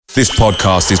This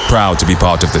podcast is proud to be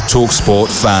part of the TalkSport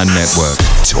Fan Network.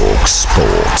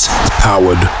 TalkSport.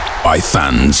 Powered by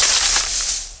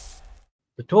fans.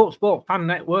 The TalkSport Fan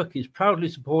Network is proudly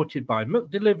supported by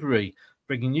McDelivery,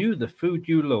 bringing you the food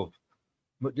you love.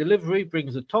 McDelivery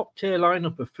brings a top-tier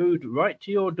lineup of food right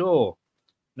to your door.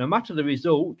 No matter the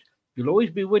result, you'll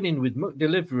always be winning with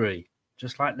McDelivery,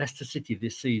 just like Leicester City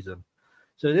this season.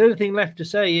 So the only thing left to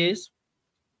say is,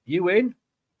 you win?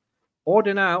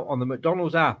 Order now on the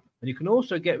McDonald's app, and you can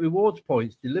also get rewards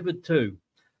points delivered too.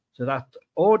 So that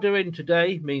ordering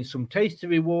today means some tasty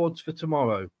rewards for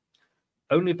tomorrow.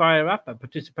 Only via app at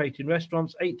participating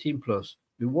restaurants, 18+.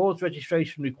 Rewards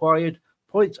registration required.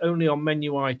 Points only on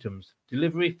menu items.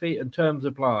 Delivery fee and terms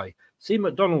apply. See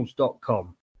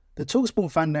mcdonalds.com. The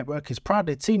TalkSport Fan Network is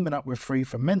proudly teaming up with Free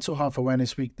for Mental Health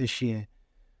Awareness Week this year.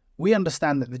 We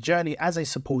understand that the journey as a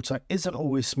supporter isn't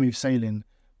always smooth sailing,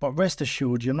 but rest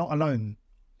assured you're not alone.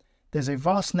 There's a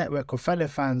vast network of fellow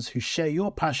fans who share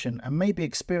your passion and may be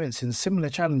experiencing similar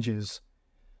challenges.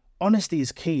 Honesty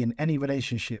is key in any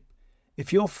relationship.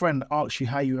 If your friend asks you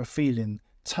how you are feeling,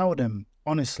 tell them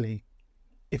honestly.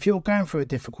 If you're going through a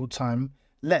difficult time,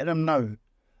 let them know.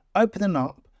 Opening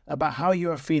up about how you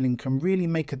are feeling can really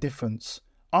make a difference.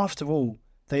 After all,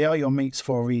 they are your mates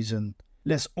for a reason.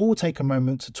 Let's all take a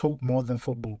moment to talk more than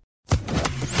football.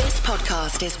 This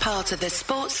podcast is part of the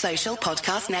Sports Social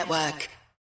Podcast Network.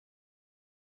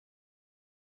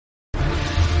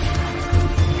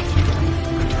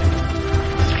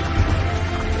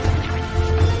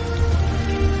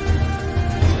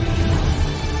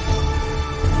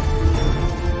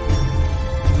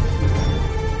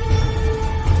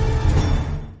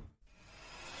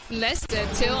 Leicester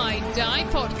Till I Die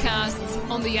podcasts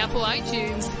on the Apple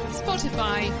iTunes,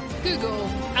 Spotify, Google,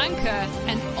 Anchor,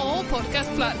 and all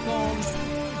podcast platforms.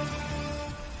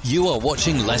 You are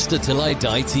watching Leicester Till I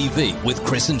Die TV with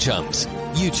Chris and Chumps.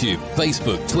 YouTube,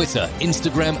 Facebook, Twitter,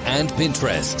 Instagram, and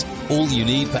Pinterest. All you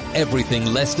need for everything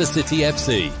Leicester City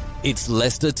FC. It's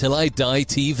Leicester Till I Die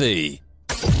TV.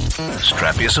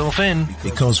 Strap yourself in,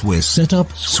 because we're set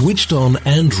up, switched on,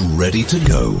 and ready to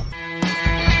go.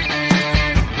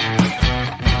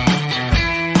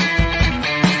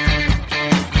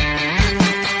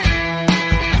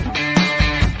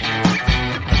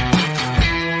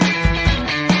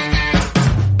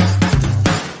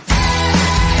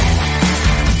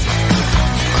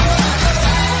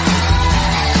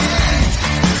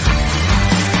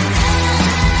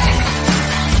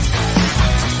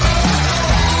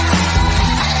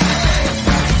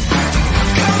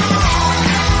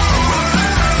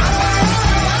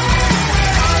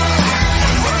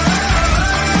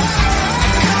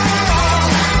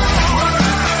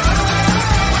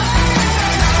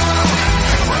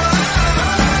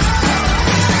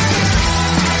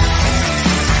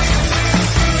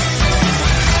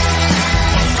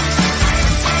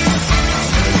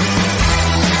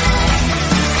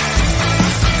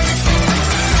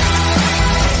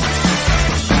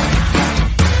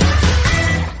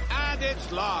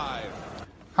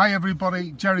 Hi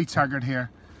everybody, Jerry Taggart here.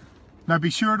 Now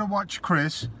be sure to watch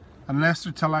Chris and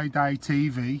Leicester Till I Die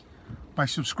TV by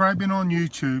subscribing on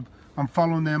YouTube and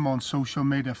following them on social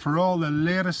media for all the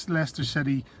latest Leicester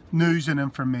City news and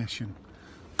information.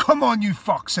 Come on you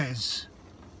foxes!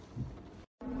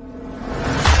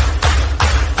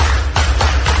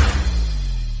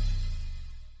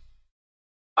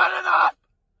 Enough!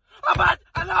 I've had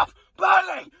enough!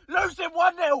 Burnley losing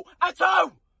 1-0 at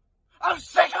home! I'm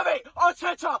sick of it!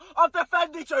 Arteta, I've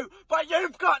defended you, but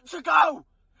you've got to go!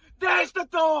 There's the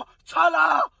door!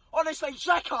 Tala! Honestly,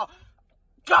 Xhaka!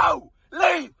 Go!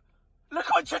 Leave! Look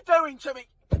what you're doing to me!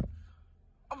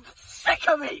 I'm sick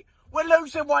of it! We're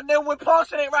losing 1-0, we're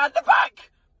passing it round the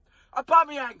back!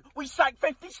 Aubameyang, we sacked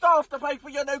 50 staff to pay for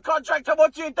your new contract, and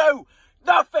what do?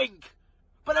 Nothing!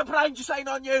 But the blame just ain't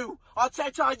on you.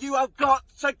 Arteta, you have got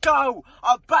to go.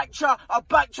 I've backed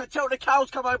you till the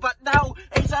cows come home, but now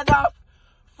it's enough.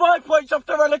 5 points off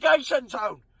the relegation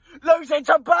zone. Losing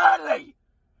to Burnley.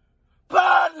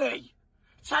 Burnley.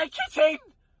 Take it in.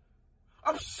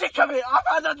 I'm sick of it.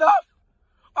 I've had enough.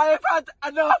 I have had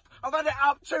enough. I've had it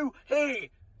up to here.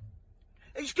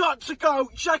 It's got to go.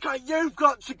 Xhaka, you've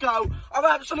got to go. I'm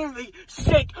absolutely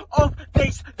sick of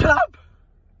this club.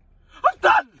 I'm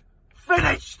done.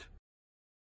 Finished.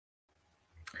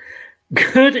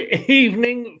 Good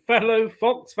evening, fellow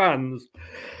Fox fans.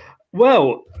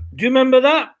 Well, do you remember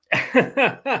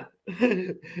that?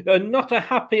 Not a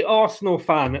happy Arsenal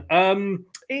fan.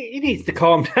 He needs to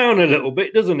calm down a little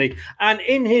bit, doesn't he? And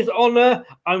in his honour,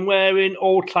 I'm wearing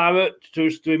all claret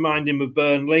just to remind him of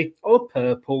Burnley, or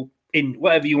purple. in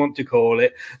whatever you want to call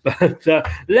it. But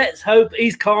let's hope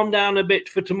he's calmed down a bit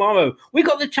for tomorrow. We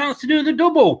got the chance to do the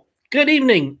double. Good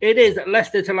evening. It is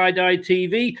Leicester Till I Die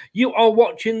TV. You are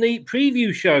watching the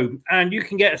preview show, and you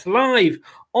can get us live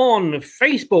on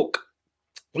Facebook,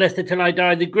 Leicester Till I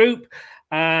Die, the group,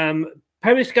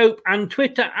 Periscope and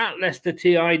Twitter at Leicester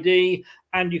TID.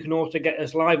 And you can also get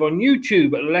us live on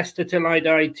YouTube at Leicester Till I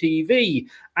Die TV.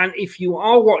 And if you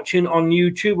are watching on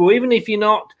YouTube, or even if you're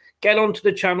not, get onto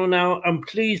the channel now and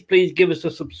please give us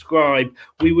a subscribe.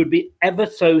 We would be ever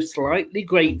so slightly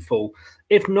grateful.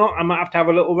 If not, I might have to have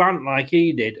a little rant like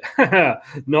he did.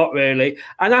 Not really.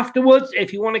 And afterwards,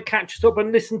 if you want to catch us up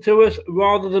and listen to us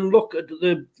rather than look at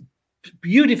the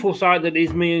beautiful side that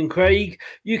is me and Craig,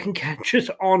 you can catch us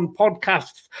on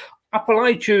podcasts, Apple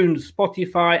iTunes,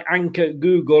 Spotify, Anchor,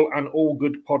 Google, and all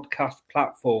good podcast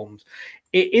platforms.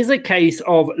 It is a case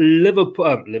of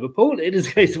Liverpool. It is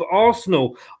a case of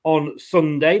Arsenal on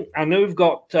Sunday. I know we've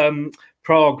got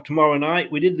Prague tomorrow night.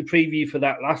 We did the preview for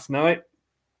that last night.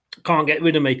 Can't get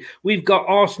rid of me. We've got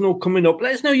Arsenal coming up.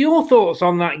 Let us know your thoughts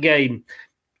on that game.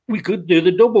 We could do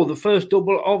the double, the first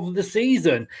double of the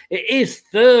season. It is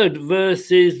third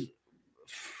versus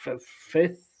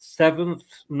fifth, seventh,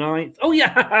 ninth. Oh,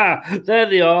 yeah, there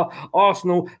they are.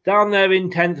 Arsenal down there in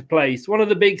 10th place. One of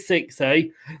the big six, eh?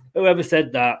 Whoever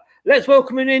said that. Let's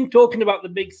welcome him in, talking about the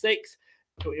big six.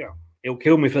 Oh, yeah. He'll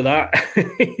kill me for that.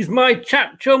 He's my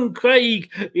chap chum, Craig.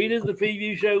 He does the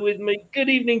preview show with me. Good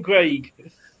evening, Craig.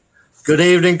 Good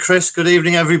evening, Chris. Good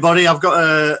evening, everybody. I've got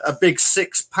a big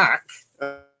six-pack,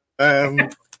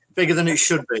 bigger than it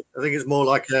should be. I think it's more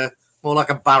like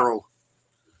a barrel.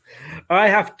 I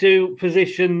have to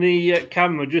position the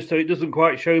camera just so it doesn't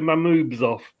quite show my moobs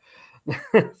off.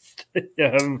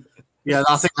 Yeah,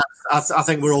 I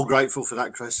think we're all grateful for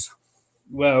that, Chris.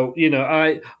 Well, you know,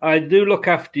 I do look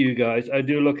after you guys. I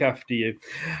do look after you.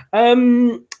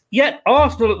 Yeah,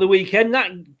 Arsenal at the weekend.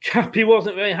 That chappie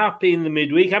wasn't very happy in the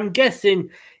midweek. I'm guessing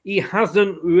he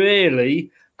hasn't really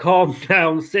calmed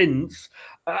down since.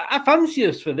 I fancy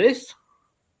us for this.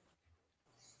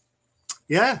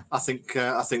 Yeah, I think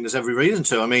there's every reason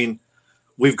to. I mean,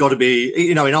 we've got to be,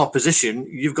 you know, in our position,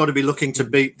 you've got to be looking to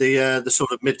beat the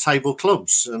sort of mid-table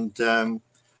clubs, and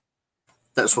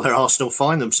that's where Arsenal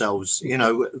find themselves. You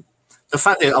know, the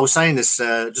fact that I was saying this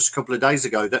just a couple of days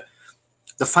ago, that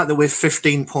the fact that we're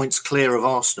 15 points clear of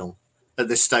Arsenal at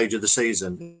this stage of the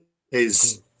season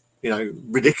is, you know,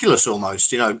 ridiculous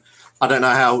almost. You know, I don't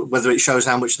know whether it shows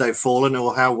how much they've fallen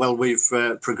or how well we've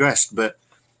progressed, but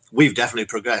we've definitely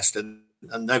progressed and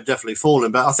they've definitely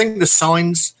fallen. But I think the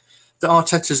signs that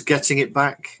Arteta's getting it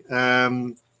back,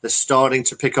 they're starting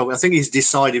to pick up. I think he's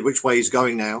decided which way he's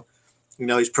going now. You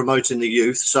know, he's promoting the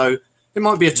youth. So it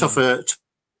might be a tougher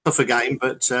game,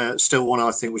 but still one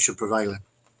I think we should prevail in.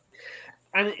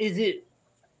 And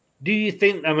do you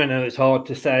think, I mean, it's hard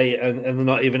to say, and they're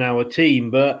not even our team,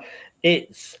 but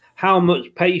it's how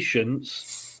much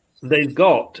patience they've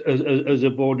got as a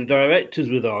board of directors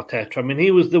with Arteta. I mean,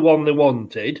 he was the one they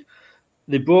wanted.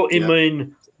 They brought him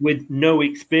in with no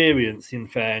experience, in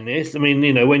fairness. I mean,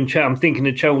 you know, when I'm thinking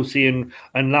of Chelsea and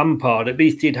Lampard, at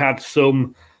least he'd had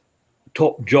some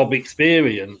top job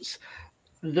experience.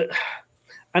 And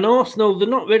Arsenal, they're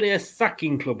not really a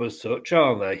sacking club as such,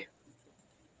 are they?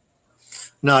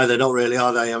 No, they're not really,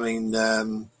 are they? I mean,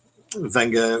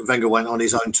 Wenger went on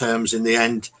his own terms in the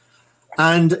end.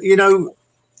 And, you know,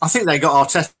 I think they got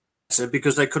Arteta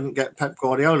because they couldn't get Pep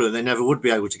Guardiola. They never would be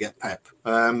able to get Pep.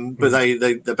 But they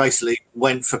basically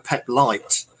went for Pep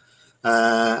light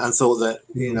and thought that,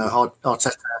 you know,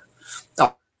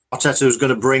 Arteta was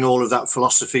going to bring all of that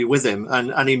philosophy with him.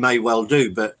 And he may well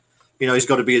do. But, you know, he's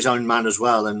got to be his own man as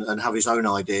well and have his own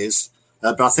ideas.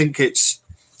 But I think it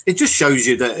just shows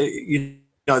you that, you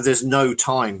know, there's no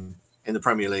time in the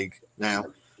Premier League now.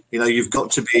 You know, you've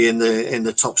got to be in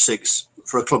the top six.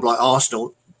 For a club like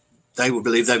Arsenal, they will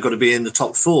believe they've got to be in the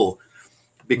top four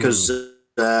because, you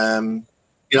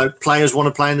know, players want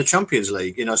to play in the Champions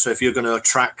League. You know, so if you're going to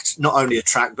not only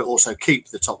attract, but also keep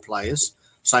the top players,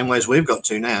 same way as we've got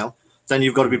to now, then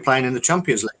you've got to be playing in the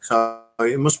Champions League. So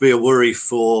it must be a worry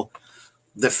for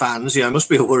the fans. You know, it must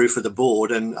be a worry for the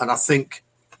board. And I think,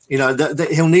 you know,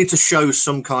 that he'll need to show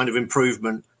some kind of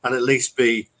improvement and at least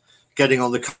be getting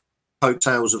on the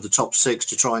coattails of the top six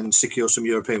to try and secure some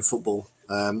European football.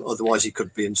 Otherwise, he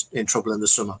could be in trouble in the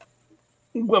summer.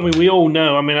 Well, I mean, we all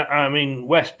know. I mean,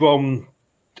 West Brom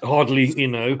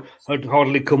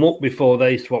hardly come up before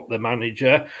they swapped the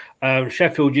manager.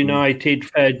 Sheffield United,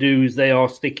 fair dues, they are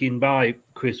sticking by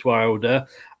Chris Wilder,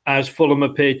 as Fulham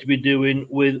appear to be doing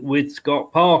with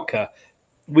Scott Parker.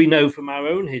 we know from our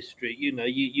own history,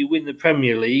 you win the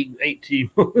Premier League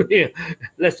 18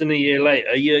 less than a year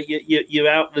later, you're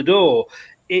out the door.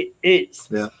 It's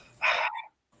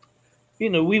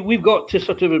we've got to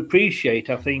sort of appreciate,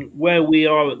 I think, where we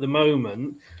are at the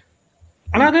moment,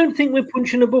 and I don't think we're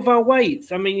punching above our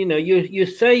weights. I mean, you're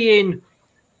saying,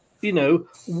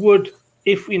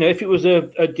 if it was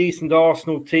a decent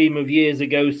Arsenal team of years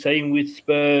ago, same with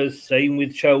Spurs, same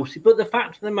with Chelsea, but the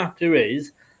fact of the matter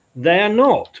is, they are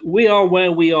not. We are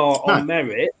where we are on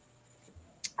merit.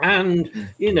 And,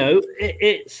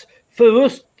 it's for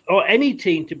us or any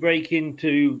team to break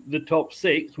into the top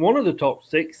six, one of the top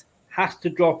six has to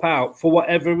drop out for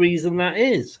whatever reason that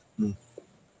is.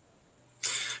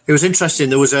 It was interesting.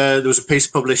 There was a piece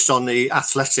published on The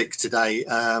Athletic today.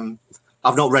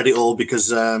 I've not read it all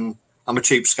because I'm a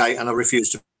cheapskate and I refuse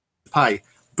to pay.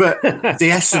 But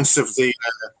the essence of the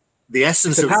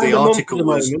article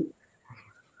was...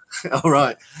 All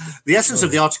right. The essence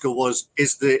of the article was: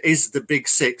 is the Big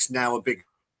Six now a Big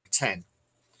Ten?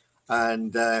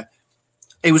 And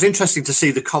it was interesting to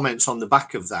see the comments on the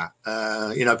back of that.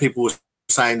 People were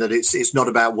saying that it's not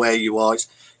about where you are. It's,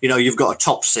 you've got a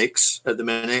top six at the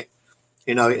minute.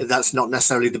 That's not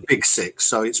necessarily the Big Six.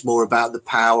 So it's more about the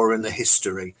power and the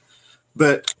history.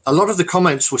 But a lot of the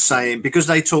comments were saying, because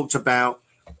they talked about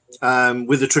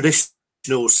with the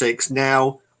traditional six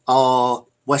now are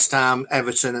West Ham,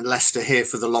 Everton, and Leicester here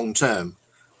for the long term.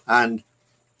 And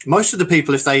most of the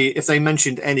people, if they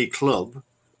mentioned any club,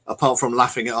 apart from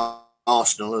laughing at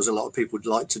Arsenal, as a lot of people would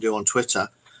like to do on Twitter,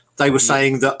 they were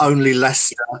saying that only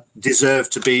Leicester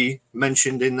deserve to be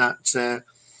mentioned in that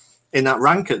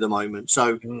rank at the moment.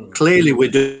 So clearly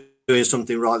we're doing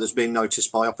something right that's being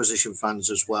noticed by opposition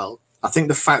fans as well. I think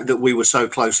the fact that we were so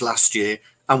close last year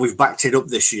and we've backed it up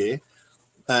this year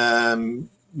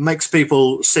makes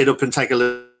people sit up and take a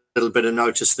little bit of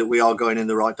notice that we are going in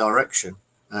the right direction.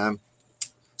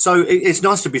 So it's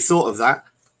nice to be thought of that.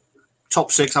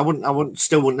 Top six, I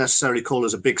wouldn't necessarily call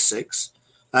us a Big Six,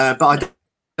 but I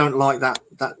don't like that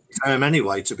term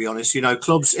anyway, to be honest.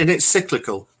 Clubs, and it's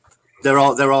cyclical. There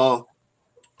are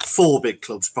four big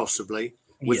clubs possibly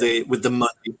with the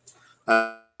money.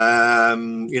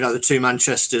 The two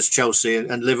Manchesters, Chelsea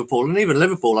and Liverpool, and even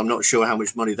Liverpool, I'm not sure how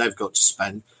much money they've got to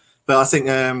spend. But I think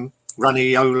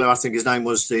Raniola, I think his name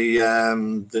was,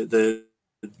 the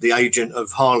agent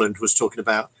of Haaland, was talking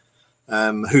about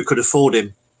who could afford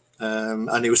him,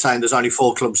 and he was saying there's only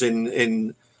four clubs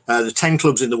in the 10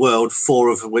 clubs in the world, four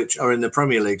of which are in the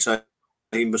Premier League. So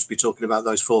he must be talking about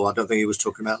those four. I don't think he was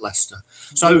talking about Leicester.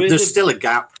 So there's still a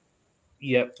gap.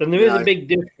 Yeah, and there is a big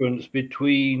difference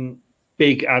between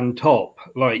big and top,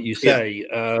 like you say.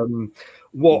 Yeah.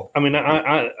 I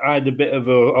had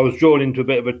I was drawn into a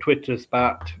bit of a Twitter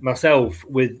spat myself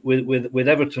with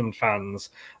Everton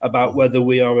fans about whether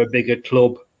we are a bigger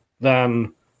club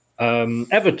than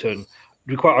Everton. To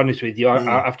be quite honest with you,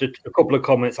 after a couple of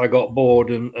comments, I got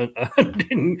bored and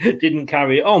didn't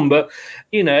carry it on. But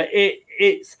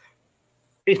it's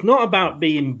not about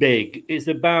being big; it's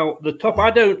about the top.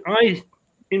 I,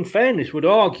 in fairness, would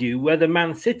argue whether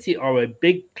Man City are a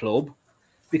big club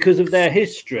because of their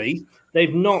history.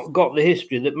 They've not got the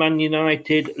history that Man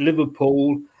United,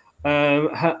 Liverpool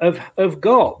have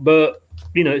got. But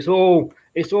it's all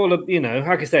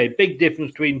like I say, big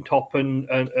difference between top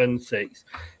and six.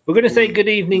 We're going to say good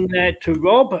evening there to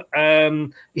Rob.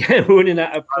 We're running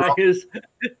out of players.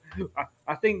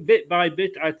 I think bit by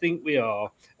bit, I think we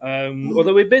are.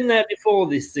 Although we've been there before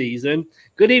this season.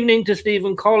 Good evening to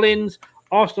Stephen Collins.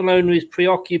 Arsenal owner is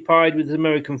preoccupied with the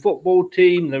American football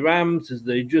team, the Rams, as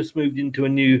they just moved into a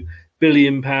new £1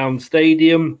 billion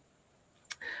stadium.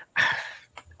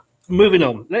 Moving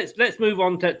on. Let's move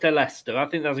on to Leicester. I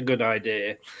think that's a good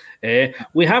idea.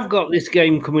 We have got this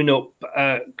game coming up,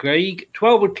 Craig,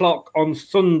 12 o'clock on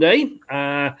Sunday,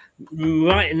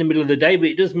 right in the middle of the day, but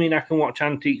it does mean I can watch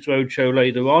Antiques Roadshow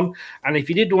later on. And if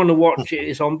you did want to watch it,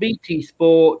 it's on BT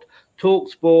Sport,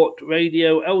 TalkSport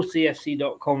Radio,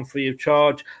 lcfc.com free of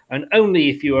charge, and only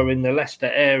if you are in the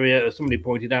Leicester area, as somebody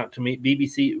pointed out to me,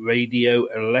 BBC Radio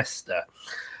Leicester.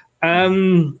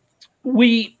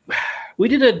 We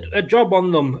did a job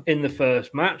on them in the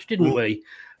first match, didn't we?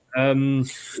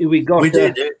 We got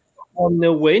a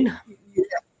 1-0 win.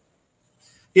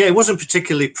 Yeah, it wasn't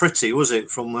particularly pretty, was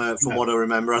it? From what I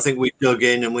remember, I think we dug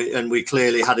in and we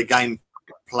clearly had a game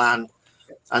plan.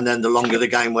 And then the longer the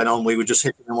game went on, we were just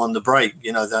hitting them on the break.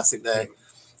 I think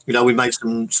we made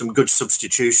some good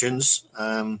substitutions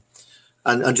and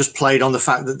just played on the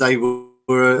fact that they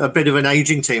were a bit of an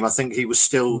aging team. I think he was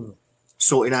still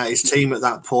sorting out his team at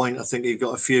that point. I think he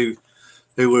got a few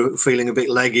who were feeling a bit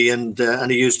leggy, and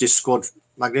he used his squad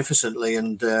magnificently,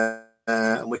 and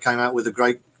we came out with a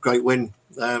great win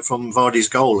from Vardy's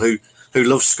goal, who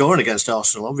loves scoring against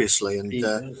Arsenal, obviously, and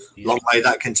long may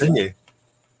that continue.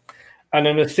 And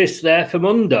an assist there from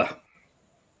Under.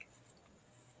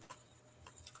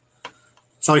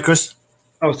 Sorry, Chris.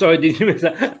 Oh, sorry, did you miss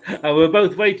that? We're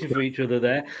both waiting for each other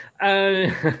there.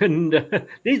 And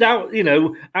these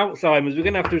Alzheimer's, we're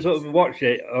going to have to sort of watch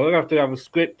it. Or we're going to have to have a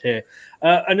script here.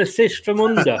 An assist from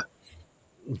Under.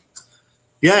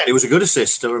 Yeah, it was a good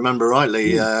assist, I remember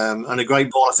rightly. And a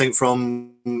great ball, I think,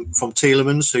 from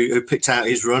Tielemans, who picked out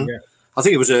his run. Yeah. I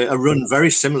think it was a run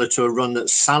very similar to a run that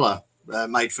Salah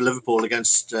made for Liverpool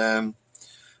against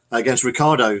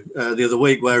Ricardo the other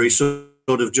week, where he sort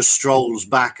of just strolls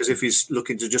back as if he's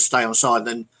looking to just stay on side.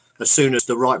 Then as soon as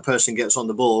the right person gets on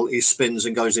the ball, he spins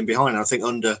and goes in behind. And I think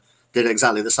Under did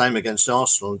exactly the same against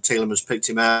Arsenal, and Tielemans picked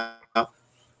him out.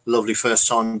 Lovely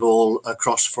first-time ball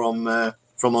across from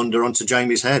Under onto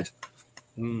Jamie's head.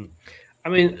 I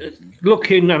mean,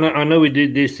 looking, and I know we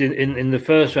did this in the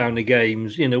first round of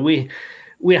games,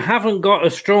 we haven't got a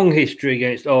strong history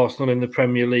against Arsenal in the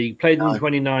Premier League. Played them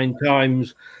 29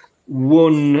 times,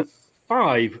 won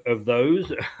 5 of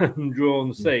those and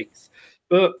drawn 6.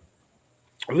 But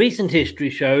recent history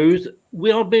shows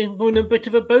we are being a bit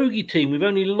of a bogey team. We've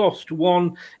only lost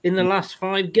 1 in the last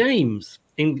 5 games.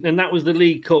 And that was the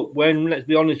League Cup when, let's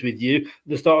be honest with you,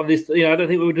 the start of this, I don't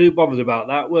think we were too bothered about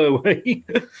that, were we?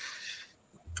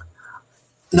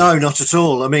 No, not at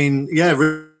all. I mean,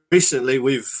 recently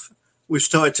we've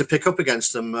started to pick up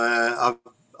against them. I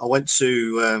went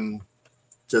to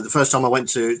the first time I went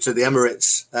to the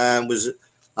Emirates I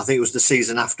think it was the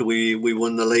season after we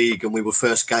won the league, and we were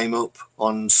first game up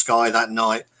on Sky that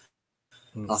night.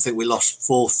 I think we lost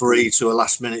 4-3 to a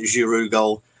last-minute Giroud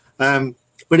goal.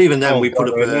 But even then, we put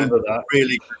up a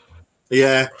really,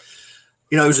 it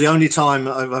was the only time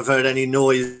I've heard any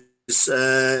noise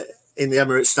in the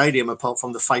Emirates Stadium apart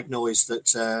from the fake noise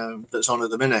that's on at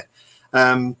the minute.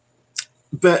 But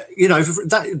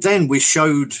then we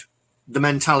showed the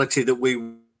mentality that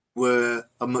we were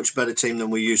a much better team than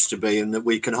we used to be, and that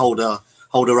we can hold our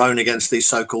own against these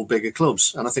so-called bigger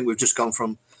clubs. And I think we've just gone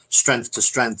from strength to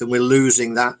strength, and we're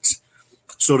losing that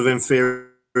sort of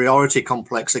inferiority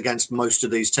complex against most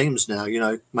of these teams now.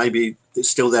 Maybe it's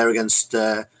still there against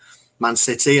Man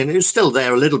City, and it was still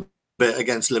there a little bit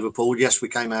against Liverpool. Yes, we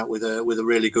came out with a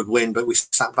really good win, but we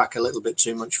sat back a little bit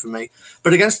too much for me.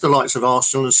 But against the likes of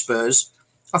Arsenal and Spurs,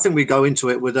 I think we go into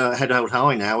it with a head held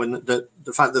high now, and the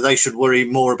fact that they should worry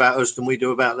more about us than we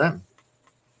do about them.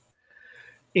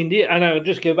 Indeed, and I'll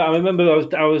just go back. I remember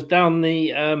I was down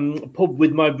the pub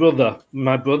with my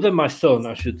son,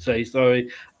 I should say, sorry,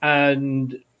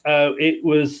 and it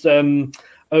was a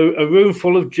room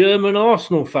full of German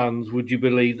Arsenal fans. Would you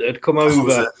believe that had come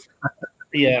over?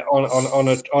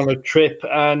 On a trip,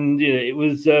 and it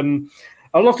was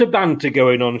a lot of banter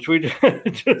going on. Should we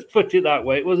just put it that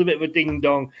way? It was a bit of a ding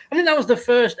dong. I think that was the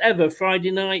first ever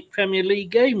Friday night Premier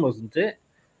League game, wasn't it?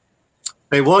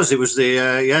 It was. It was the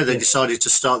They decided to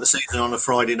start the season on a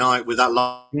Friday night with that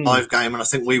live game, and I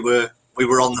think we were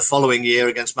on the following year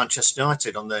against Manchester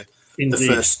United on the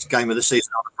first game of the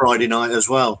season on a Friday night as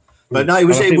well. But no, it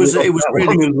was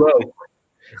really good. Well.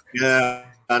 Yeah,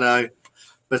 I know.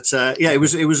 But it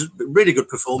was a really good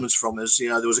performance from us.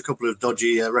 There was a couple of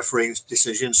dodgy refereeing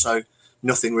decisions, so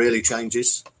nothing really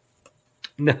changes.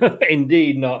 No,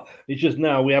 indeed not. It's just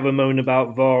now we have a moan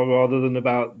about VAR rather than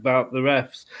about the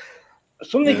refs.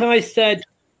 Something I said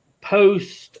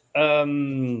post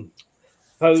game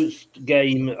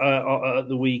at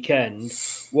the weekend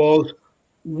was,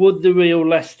 would the real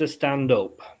Leicester stand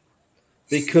up?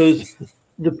 Because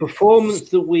the performance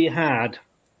that we had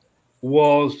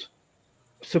was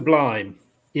sublime.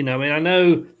 I mean, I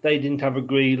know they didn't have a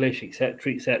Grealish,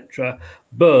 etc.,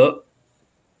 but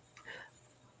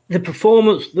the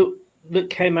performance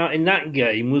that came out in that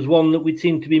game was one that we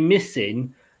seemed to be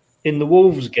missing in the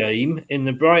Wolves game, in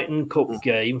the Brighton Cup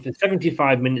game, for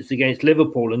 75 minutes against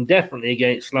Liverpool, and definitely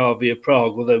against Slavia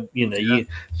Prague, although,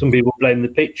 some people blame the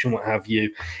pitch and what have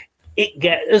you.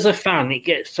 As a fan, it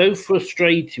gets so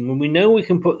frustrating when we know we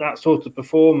can put that sort of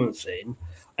performance in,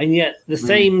 and yet the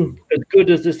same, as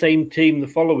good as the same team the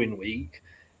following week,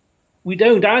 we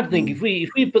don't. I think if we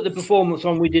put the performance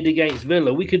on we did against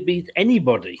Villa, we could beat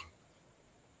anybody.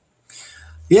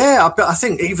 Yeah, I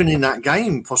think even in that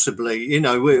game, possibly,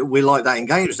 we like that in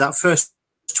games. That first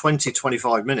 20,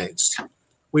 25 minutes,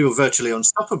 we were virtually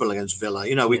unstoppable against Villa.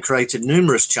 We created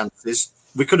numerous chances.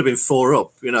 We could have been 4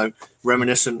 up,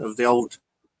 reminiscent of the old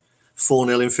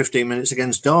 4-0 in 15 minutes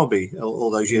against Derby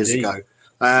all those years ago.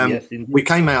 Yes, we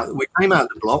came out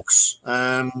the blocks,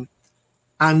 and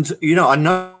And, you know, I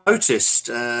noticed,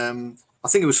 I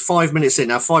think it was 5 minutes in.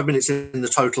 Now, 5 minutes in the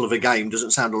total of a game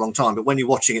doesn't sound a long time, but when you're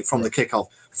watching it from the kickoff,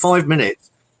 5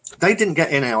 minutes, they didn't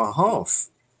get in our half.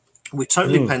 We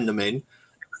totally penned them in.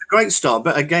 Great start,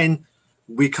 but again,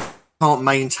 we can't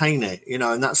maintain it, you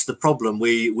know, and that's the problem.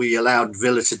 We allowed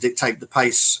Villa to dictate the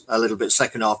pace a little bit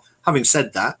second half. Having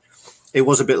said that, it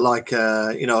was a bit like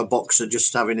you know, a boxer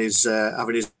just having his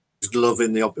glove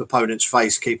in the opponent's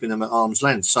face, keeping them at arm's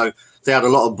length. So they had a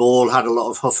lot of ball, had a lot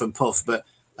of huff and puff, but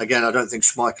again, I don't think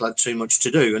Schmeichel had too much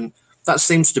to do, and that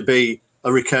seems to be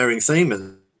a recurring theme at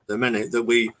the minute, that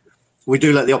we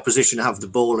do let the opposition have the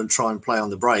ball and try and play on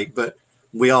the break, but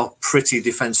we are pretty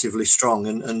defensively strong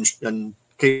and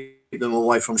keep them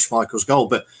away from Schmeichel's goal.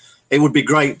 But it would be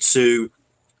great to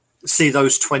see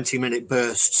those 20-minute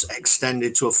bursts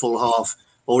extended to a full half,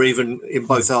 or even in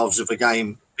both halves of a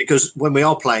game, because when we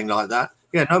are playing like that,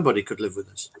 yeah, nobody could live with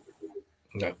us.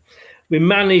 No. We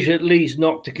managed at least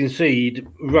not to concede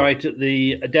right at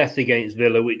the death against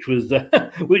Villa, which was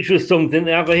something.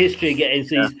 They have a history of getting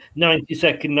these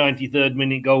 92nd, 93rd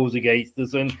minute goals against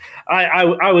us, and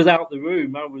I was out the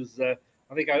room. I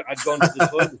think I'd gone to the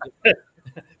toilet.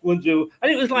 And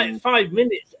it was like 5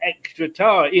 minutes extra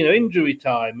time, you know, injury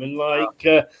time, and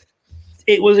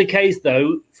it was a case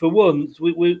though. For once,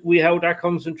 we held our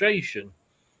concentration.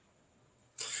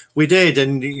 We did,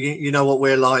 and you know what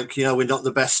we're like. You know, we're not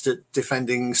the best at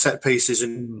defending set pieces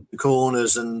and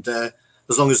corners, and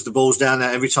as long as the ball's down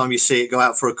there, every time you see it go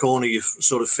out for a corner, you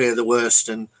sort of fear the worst.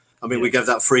 And I mean, we gave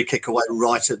that free kick away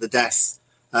right at the death.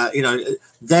 You know,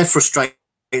 they're frustrating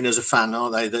as a fan,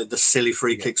 aren't they? The silly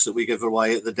free kicks that we give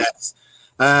away at the death.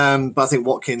 But I think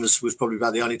Watkins was probably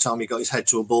about the only time he got his head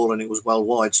to a ball, and it was well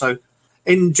wide. So,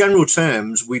 in general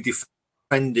terms, we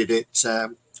defended it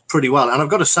pretty well. And I've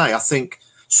got to say, I think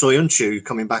Soyuncu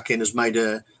coming back in has made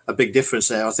a big difference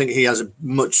there. I think he has a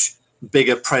much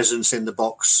bigger presence in the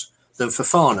box than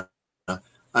Fofana,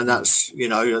 and that's, you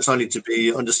know, that's only to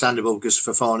be understandable because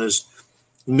Fofana's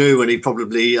new and he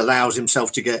probably allows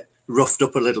himself to get roughed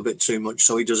up a little bit too much,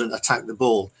 so he doesn't attack the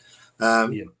ball.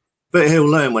 But he'll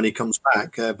learn when he comes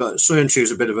back. But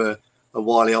Soyuncu's a bit of a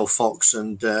wily old fox,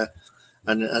 and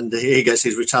he gets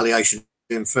his retaliation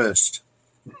in first.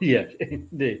 Yeah,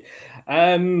 indeed.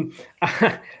 I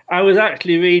was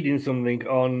actually reading something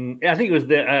on, I think it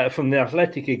was from the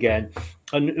Athletic again,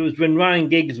 and it was when Ryan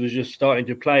Giggs was just starting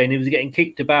to play and he was getting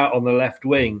kicked about on the left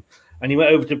wing, and he went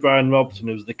over to Brian Robson,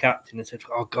 who was the captain, and said,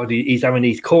 "Oh God,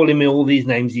 he's calling me all these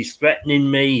names, he's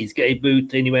threatening me, he's getting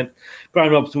booted." And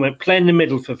Brian Robson went, "Play in the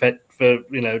middle for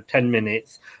 10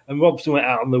 minutes," and Robson went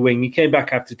out on the wing. He came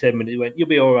back after 10 minutes. He went, "You'll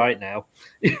be all right now."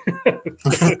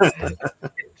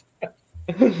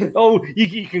 Oh,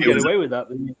 you can get away with that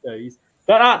these days.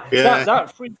 But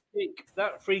that free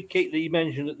kick that you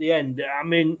mentioned at the end, I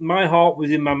mean, my heart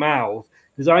was in my mouth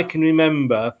because I can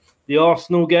remember the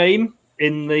Arsenal game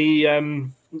in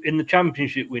the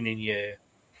Championship winning year,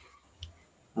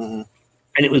 and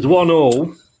it was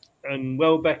 1-1, and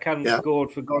Welbeck hadn't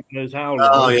scored for God knows how long.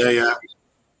 Oh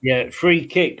yeah. Free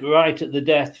kick right at the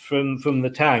death from the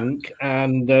tank,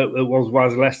 and it was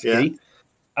Wasilewski.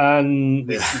 And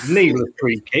needless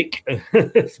free kick,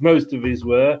 as most of his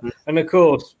were, and of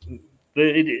course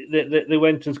they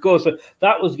went and scored. So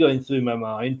that was going through my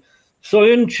mind.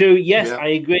 Soyuncu, yes, I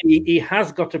agree. He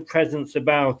has got a presence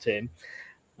about him.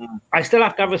 I still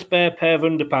have to have a spare pair of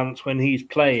underpants when he's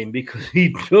playing, because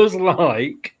he does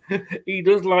like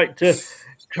to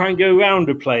try and go round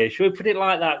a player. Should we put it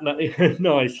like that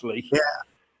nicely? Yeah.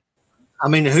 I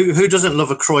mean, who doesn't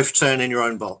love a Cruyff turn in your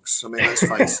own box? I mean, let's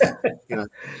face it. You know,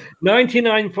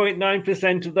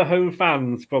 99.9% of the home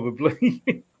fans probably.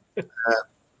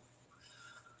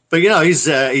 But you know, he's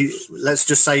let's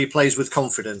just say he plays with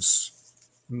confidence.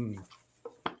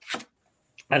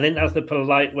 I think that's the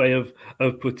polite way of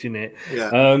putting it.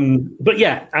 Yeah. But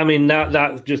yeah, I mean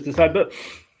that's just the side. But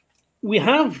we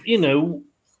have, you know,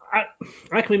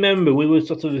 I can remember we were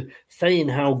sort of saying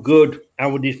how good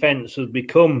our defence has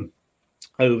become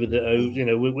over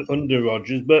under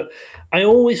Rodgers, but I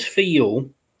always feel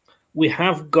we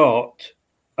have got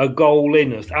a goal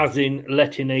in us, as in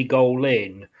letting a goal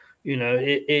in. You know,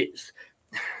 it's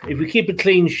if we keep a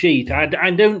clean sheet. I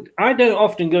don't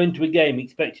often go into a game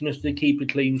expecting us to keep a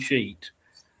clean sheet.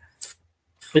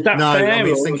 Is that fair? I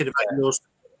mean, thinking about yours.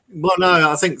 Well,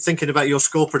 no, I think thinking about your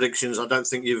score predictions, I don't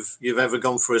think you've ever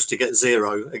gone for us to get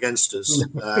 0 against us.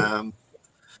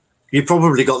 You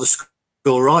probably got the score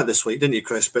right this week, didn't you,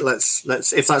 Chris? But let's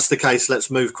if that's the case,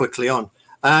 let's move quickly on.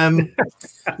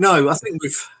 No, I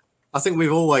think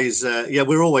we've always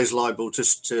we're always liable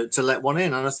to let one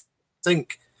in, and I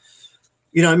think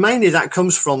mainly that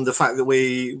comes from the fact that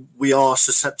we are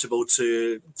susceptible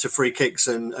to free kicks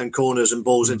and corners and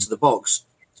balls into the box.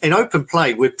 In open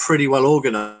play, we're pretty well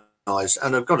organised,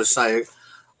 and I've got to say,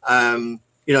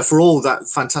 for all that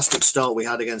fantastic start we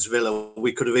had against Villa,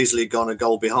 we could have easily gone a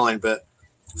goal behind, but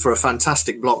for a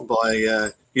fantastic block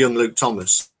by young Luke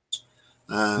Thomas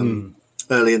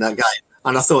early in that game,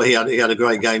 and I thought he had a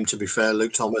great game. To be fair,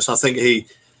 Luke Thomas, I think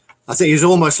he's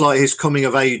almost like his coming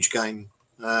of age game.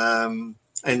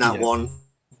 In that one,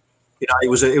 it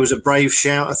was a brave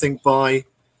shout, I think, by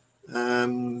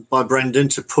Brendan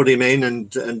to put him in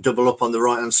and double up on the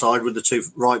right hand side with the two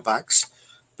right backs.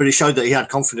 But he showed that he had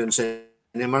confidence in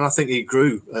him, and I think he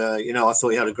grew. I thought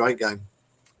he had a great game.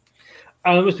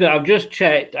 I've just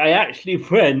checked. I actually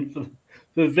went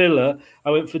for Villa. I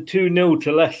went for 2-0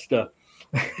 to Leicester.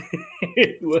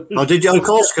 Oh, did you? Of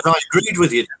course, because I agreed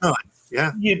with you, didn't I?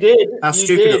 Yeah, you did. How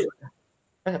stupid.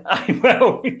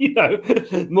 Well,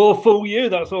 more fool you.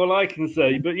 That's all I can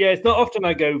say. But yeah, it's not often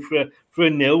I go for a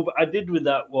nil, but I did with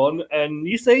that one. And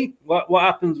you see what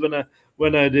happens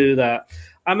when I do that.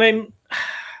 I mean,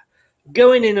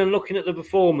 going in and looking at the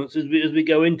performance as we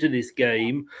go into this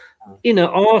game,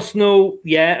 Arsenal,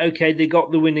 they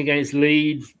got the win against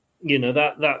Leeds.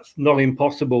 That's not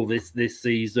impossible this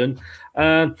season.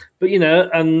 But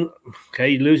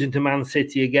losing to Man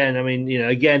City again. I mean,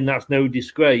 again, that's no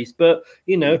disgrace. But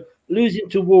losing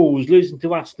to Wolves, losing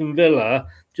to Aston Villa,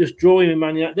 just drawing with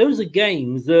Man United. Those are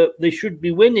games that they should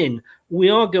be winning. We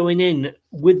are going in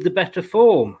with the better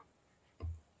form.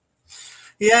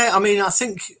 Yeah, I mean, I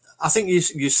think you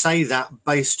say that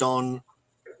based on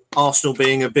Arsenal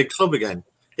being a big club again.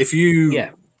 If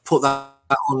you put that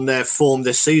on their form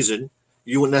this season,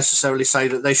 you wouldn't necessarily say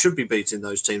that they should be beating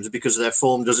those teams because their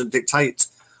form doesn't dictate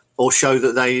or show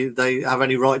that they have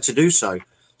any right to do so.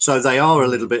 So they are a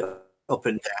little bit up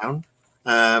and down.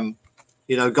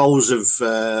 Goals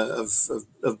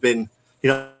have been,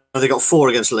 they got 4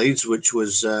 against Leeds, which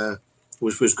was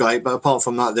great, but apart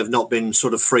from that, they've not been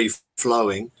sort of free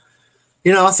flowing.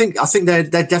 I think they're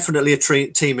definitely a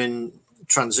team in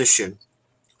transition.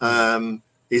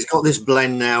 He's got this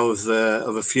blend now of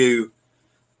a few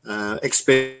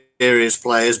experienced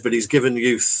players, but he's given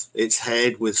youth its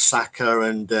head with Saka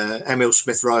and Emil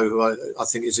Smith-Rowe, who I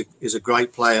think is a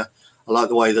great player. I like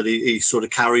the way that he sort of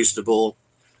carries the ball.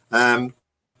 But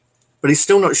he's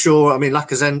still not sure. I mean,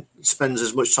 Lacazette spends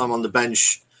as much time on the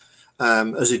bench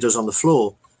as he does on the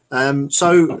floor.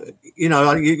 So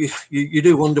you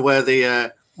do wonder where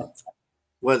the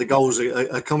goals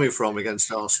are coming from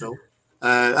against Arsenal.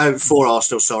 For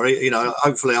Arsenal, sorry.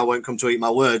 Hopefully I won't come to eat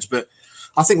my words, but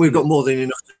I think we've got more than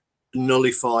enough to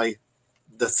nullify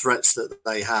the threats that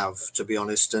they have, to be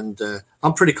honest. And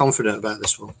I'm pretty confident about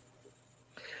this one.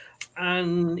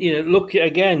 And, look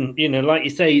again, like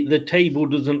you say, the table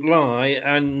doesn't lie.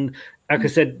 And like I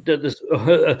said at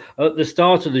the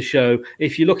start of the show,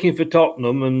 if you're looking for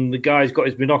Tottenham and the guy's got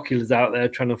his binoculars out there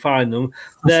trying to find them,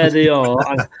 there they are.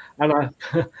 And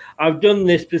I've done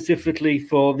this specifically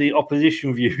for the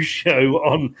Opposition View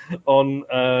show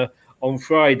on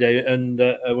Friday, and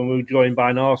when we were joined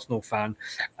by an Arsenal fan.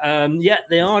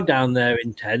 They are down there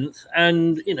in 10th,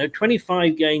 and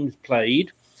 25 games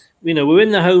played. We're in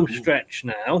the home stretch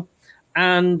now,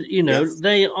 and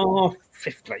they are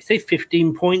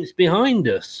 15 points behind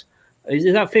us.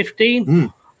 Is that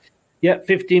 15? Yeah,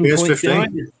 15 points 15.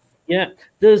 Behind us. Yeah,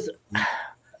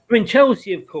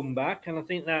 Chelsea have come back, and I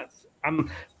think that's.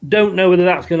 Don't know whether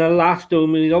that's going to last. I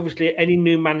mean, obviously, any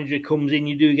new manager comes in,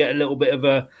 you do get a little bit of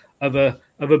a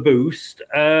boost.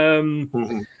 But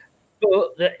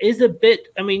there is a bit.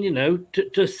 I mean, to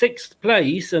 6th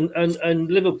place and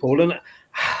Liverpool, and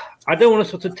I don't want to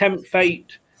sort of tempt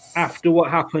fate after what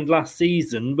happened last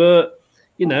season, but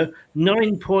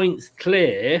 9 points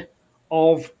clear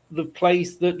of the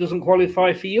place that doesn't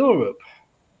qualify for Europe.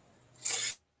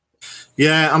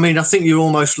 Yeah, I mean, I think you're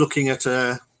almost looking at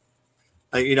a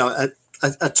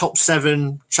top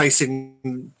 7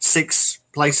 chasing 6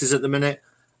 places at the minute.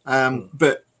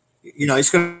 But it's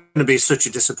going to be such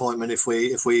a disappointment if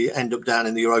we end up down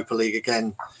in the Europa League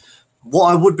again.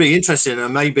 What I would be interested in,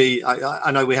 and maybe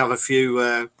I know we have a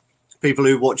few people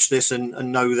who watch this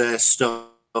and know their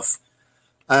stuff.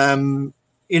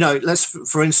 Let's,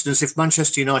 for instance, if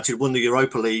Manchester United won the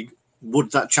Europa League,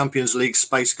 would that Champions League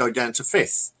space go down to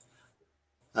 5th?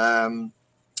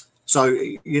 So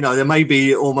there may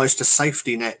be almost a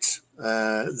safety net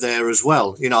there as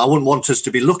well. I wouldn't want us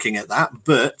to be looking at that,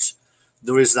 but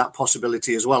there is that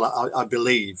possibility as well. I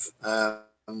believe.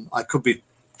 I could be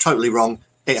totally wrong.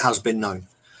 It has been known,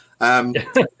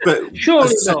 but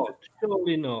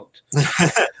surely not.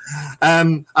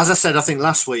 As I said, I think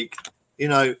last week,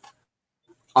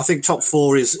 I think top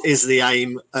 4 is the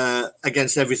aim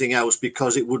against everything else,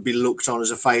 because it would be looked on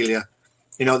as a failure.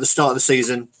 At the start of the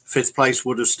season, 5th place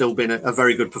would have still been a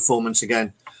very good performance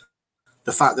again.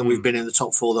 The fact that we've been in the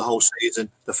top 4 the whole season,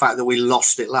 the fact that we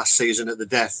lost it last season at the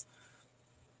death,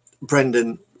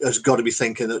 Brendan has got to be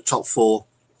thinking that top 4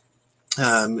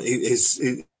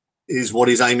 is what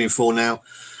he's aiming for now.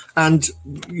 And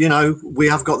we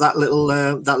have got that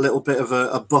little bit of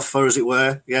a buffer, as it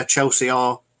were. Yeah, Chelsea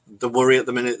are the worry at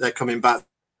the minute. They're coming back.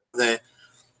 They're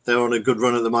on a good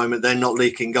run at the moment. They're not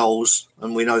leaking goals,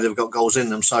 and we know they've got goals in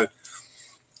them. So,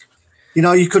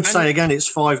 you could say again it's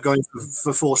 5 going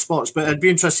for 4 spots, but it'd be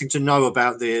interesting to know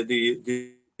about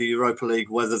the Europa League,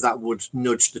 whether that would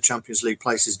nudge the Champions League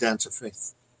places down to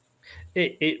 5th.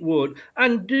 It would.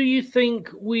 And do you think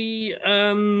we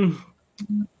have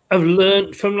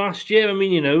learnt from last year? I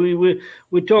mean,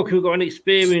 we're talking. We've got an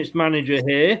experienced manager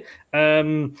here.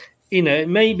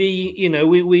 Maybe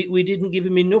we didn't give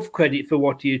him enough credit for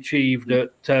what he achieved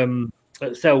at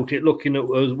Celtic. Looking at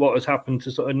what has happened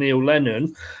to sort of Neil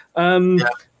Lennon,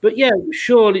 but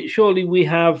surely we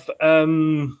have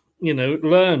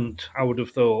learned. I would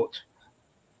have thought.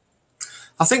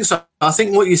 I think so. I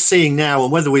think what you're seeing now,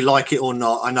 and whether we like it or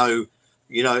not, I know,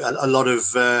 a lot of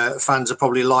fans are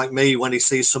probably like me when he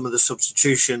sees some of the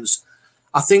substitutions.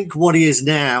 I think what he is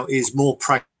now is more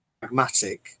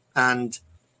pragmatic, and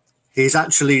he's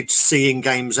actually seeing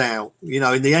games out.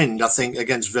 In the end, I think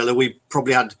against Villa, we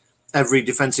probably had every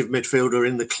defensive midfielder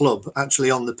in the club actually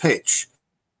on the pitch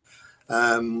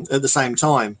at the same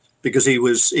time, because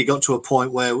he got to a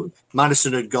point where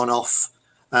Maddison had gone off.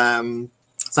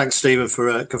 Thanks, Stephen,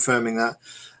 for confirming that.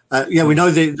 We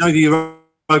know the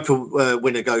Europa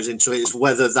winner goes into it. It's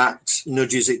whether that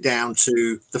nudges it down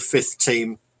to the 5th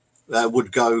team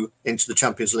would go into the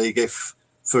Champions League if,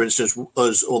 for instance,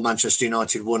 us or Manchester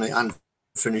United won it and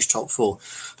finished top 4.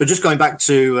 But just going back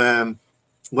to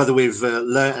whether we've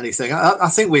learnt anything, I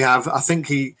think we have. I think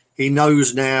he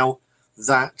knows now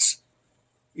that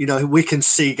we can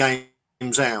see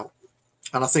games out,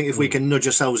 and I think if we can nudge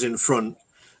ourselves in front.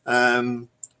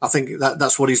 I think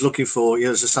that's what he's looking for.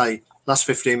 As I say, last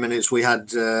 15 minutes we had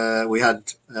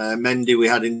Mendy, we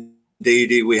had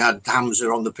Ndidi, we had Hamza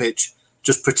on the pitch,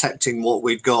 just protecting what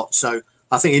we've got. So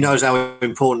I think he knows how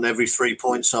important every 3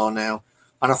 points are now,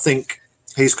 and I think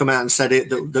he's come out and said it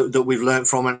that we've learnt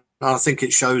from it, and I think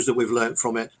it shows that we've learnt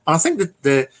from it. And I think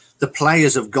that the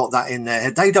players have got that in there.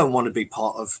 They don't want to be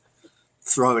part of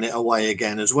throwing it away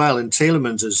again as well. And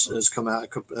Tielemans has come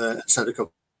out and said a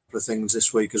couple of things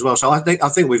this week as well. So I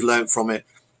think we've learned from it.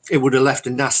 It would have left a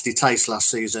nasty taste last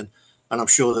season, and I'm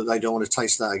sure that they don't want to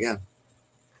taste that again.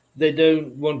 They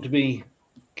don't want to be,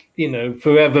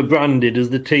 forever branded as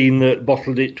the team that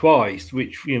bottled it twice,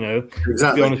 which, exactly.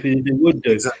 To be honest with you, they would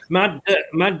do. Exactly.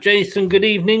 Matt Jason, good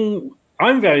evening.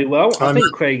 I'm very well. I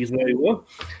think Craig is very well.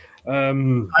 I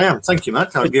am. Thank you,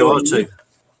 Matt. I'll you too.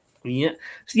 Yeah.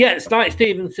 It's like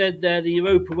Stephen said there, the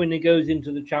Europa winner goes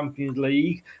into the Champions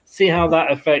League. See how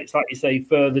that affects, like you say,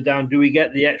 further down. Do we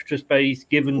get the extra space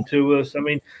given to us? I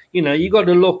mean, you got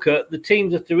to look at the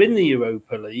teams that are in the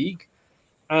Europa League,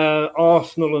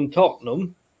 Arsenal and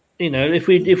Tottenham. If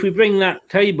we bring that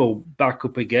table back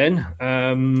up again,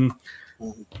 Tottenham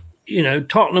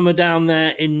are down there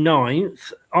in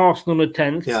 9th, Arsenal are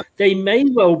 10th. Yeah. They may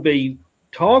well be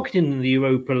targeting the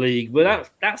Europa League, but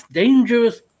that's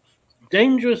dangerous,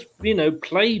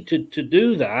 play to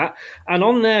do that. And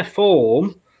on their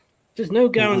form, there's no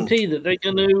guarantee that they're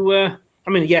going to.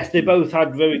 Yes, they both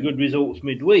had very good results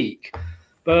midweek,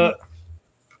 but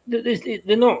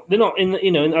they're not in.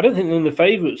 I don't think they're in the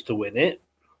favourites to win it.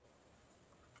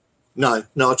 No,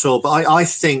 not at all. But I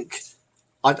think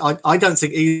I don't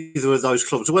think either of those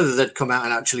clubs, whether they'd come out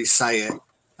and actually say it,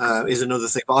 is another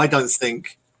thing. But I don't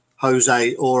think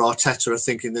Jose or Arteta are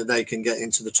thinking that they can get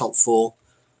into the top 4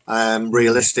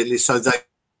 realistically. So they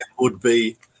would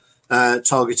be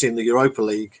targeting the Europa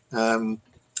League.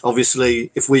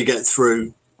 Obviously, if we get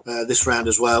through this round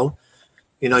as well,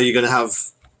 you're going to have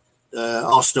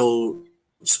Arsenal,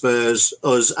 Spurs,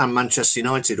 us and Manchester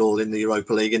United all in the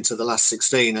Europa League into the last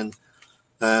 16, and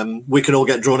we can all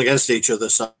get drawn against each other.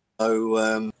 So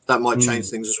that might change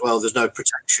things as well. There's no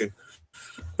protection.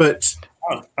 But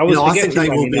I think they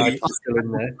will be still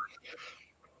in there.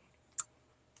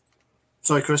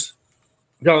 Sorry, Chris.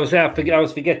 No, I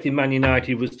was forgetting Man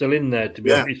United was still in there, to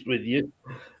be honest with you.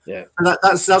 Yeah, and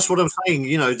that's what I'm saying.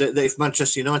 That if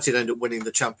Manchester United end up winning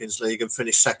the Champions League and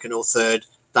finish 2nd or 3rd,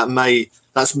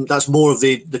 that's more of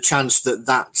the chance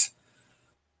that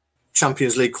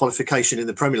Champions League qualification in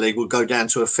the Premier League will go down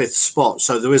to a 5th spot.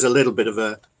 So there is a little bit of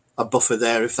a buffer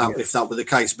there if that were the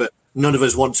case. But none of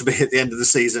us want to be at the end of the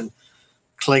season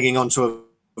clinging onto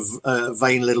a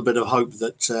vain little bit of hope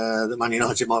that Man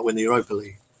United might win the Europa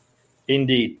League.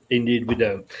 Indeed we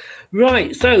don't.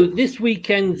 Right, so this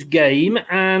weekend's game,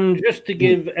 and just to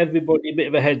give everybody a bit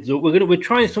of a heads up, we're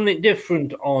trying something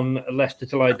different on Leicester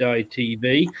Till I Die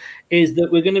TV, is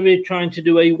that we're going to be trying to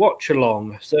do a watch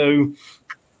along. So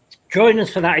join us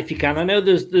for that if you can. I know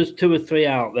there's 2 or 3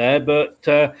 out there, but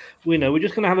we're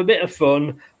just going to have a bit of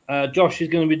fun. Josh is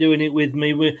going to be doing it with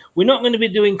me. We're not going to be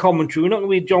doing commentary. We're not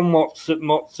going to be John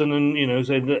Motson and,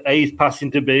 so that A's passing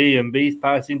to B and B's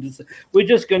passing to C. We're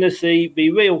just going to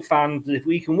be real fans. If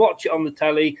we can watch it on the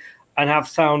telly and have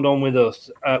sound on with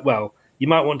us, well, you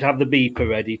might want to have the beeper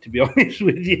ready, to be honest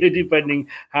with you, depending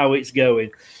how it's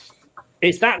going.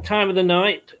 It's that time of the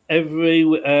night.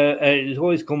 It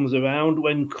always comes around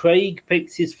when Craig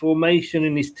picks his formation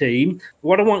and his team.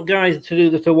 What I want guys to do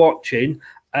that are watching,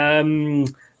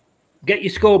 get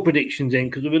your score predictions in,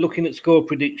 because we'll be looking at score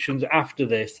predictions after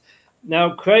this.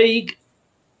 Now, Craig,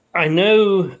 I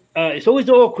know it's always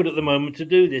awkward at the moment to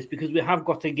do this because we have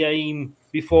got a game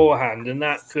beforehand and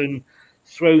that can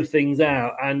throw things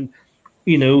out. And,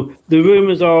 the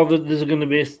rumours are that there's going to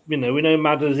be, we know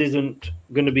Madders isn't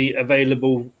going to be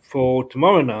available for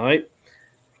tomorrow night.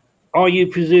 Are you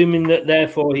presuming that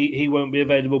therefore he won't be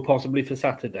available possibly for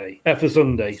Sunday,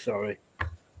 sorry?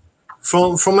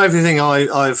 From everything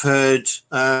I've heard,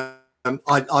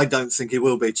 I don't think he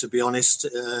will be, to be honest.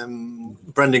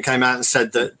 Brendan came out and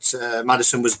said that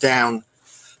Maddison was down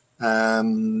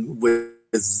with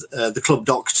the club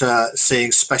doctor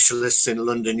seeing specialists in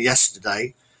London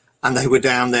yesterday, and they were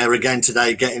down there again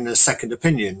today getting a second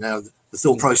opinion. Now, the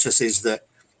thought process is that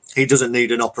he doesn't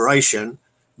need an operation,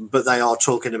 but they are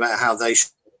talking about how they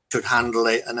should handle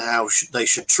it and how they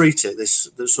should treat it, this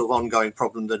sort of ongoing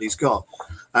problem that he's got.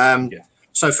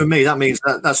 So for me, that means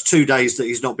that's 2 days that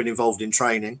he's not been involved in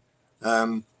training.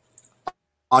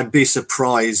 I'd be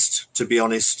surprised, to be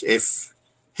honest, if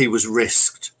he was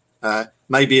risked.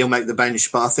 Maybe he'll make the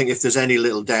bench, but I think if there's any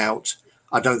little doubt,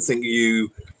 I don't think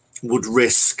you would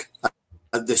risk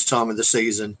at this time of the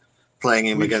season playing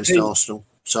him against Arsenal.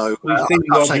 So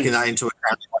I'm taking that into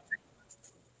account.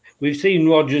 We've seen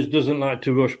Rodgers doesn't like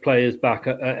to rush players back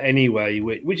anyway,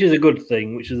 which is a good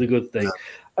thing. Yeah.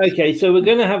 Okay, so we're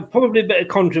going to have probably a bit of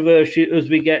controversy as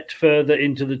we get further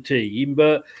into the team,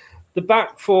 but the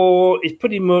back 4 is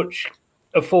pretty much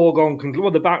a foregone conclusion.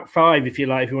 Well, the back 5, if you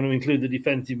like, if you want to include the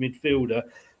defensive midfielder.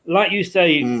 Like you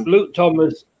say, Luke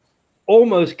Thomas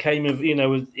almost came of,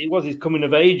 it was his coming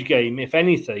of age game, if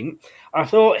anything. I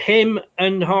thought him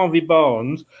and Harvey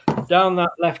Barnes down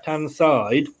that left-hand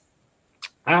side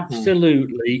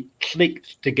absolutely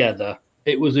clicked together.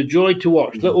 It was a joy to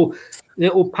watch.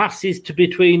 Little passes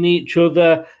between each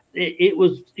other. It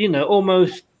was,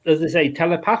 almost, as I say,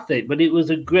 telepathic, but it was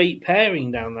a great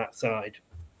pairing down that side.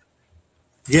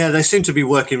 Yeah, they seem to be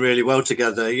working really well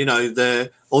together.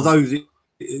 Although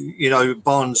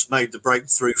Barnes made the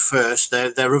breakthrough first,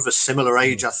 they're of a similar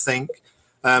age, I think.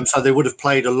 So they would have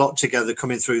played a lot together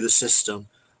coming through the system.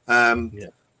 And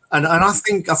I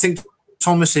think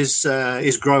Thomas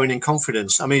is growing in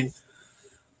confidence. I mean,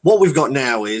 what we've got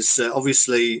now is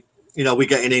obviously, we're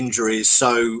getting injuries.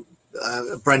 So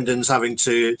Brendan's having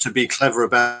to be clever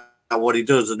about what he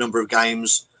does, the number of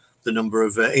games, the number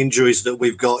of injuries that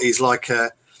we've got. He's like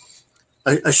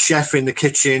a chef in the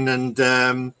kitchen,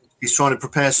 and he's trying to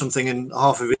prepare something and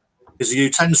half of his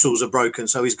utensils are broken.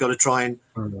 So he's got to try and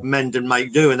mend and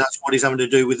make do. And that's what he's having to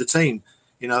do with the team.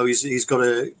 He's got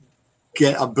to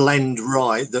get a blend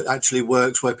right that actually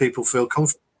works where people feel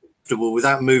comfortable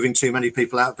without moving too many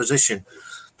people out of position.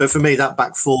 But for me, that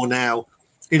back 4 now,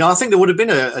 I think there would have been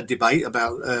a debate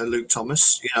about Luke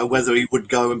Thomas, whether he would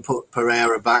go and put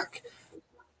Pereira back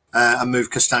and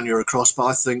move Castagna across. But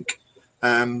I think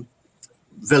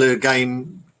Villa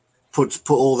game put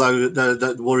all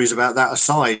the worries about that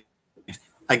aside.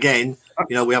 Again,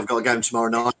 we have got a game tomorrow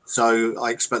night, so I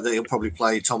expect that he'll probably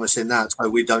play Thomas in that. So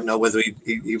we don't know whether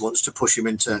he wants to push him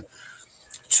into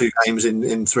 2 games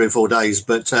in 3 or 4 days.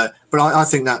 But I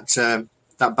think that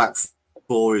back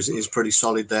 4 is pretty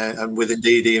solid there, and with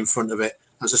Ndidi in front of it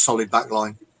as a solid back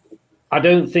line. I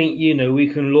don't think we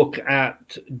can look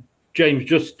at James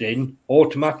Justin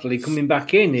automatically coming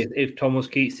back in if Thomas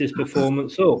keeps his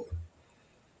performance up.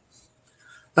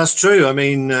 That's true. I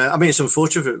mean, it's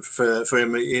unfortunate for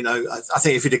him. I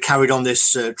think if he'd have carried on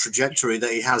this trajectory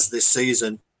that he has this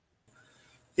season,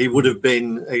 he would have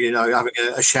been, having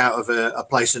a shout of a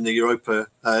place in the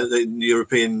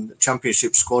European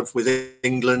Championship squad with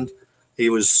England. He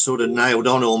was sort of nailed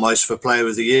on almost for Player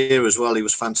of the Year as well. He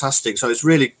was fantastic. So it's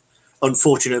really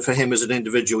unfortunate for him as an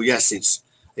individual. Yes, it's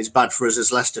it's bad for us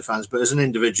as Leicester fans. But as an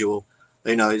individual,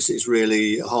 it's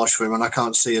really harsh for him, and I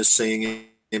can't see us seeing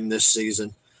him this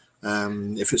season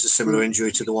if it's a similar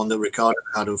injury to the one that Ricardo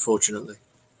had, unfortunately.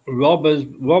 Rob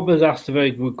has asked a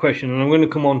very good question, and I'm going to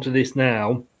come on to this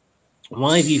now.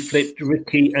 Why have you flipped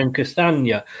Ricky and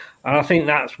Castagna? And I think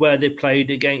that's where they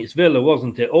played against Villa,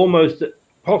 wasn't it? Almost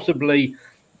possibly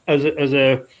as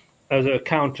a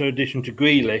counter addition to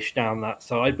Grealish down that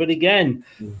side. But again,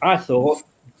 I thought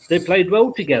they played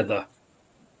well together.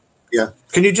 Yeah.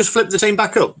 Can you just flip the team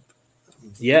back up?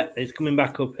 Yeah, it's coming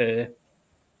back up here.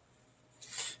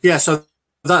 Yeah, so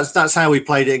that's how he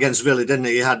played it against Villa, didn't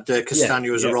he? He had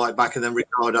Castagna as a right back, and then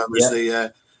Ricardo as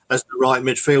the right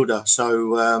midfielder.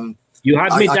 So you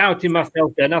had me doubting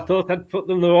myself then. I thought I'd put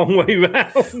them the wrong way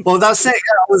round. Well, that's it.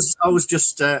 I was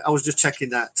just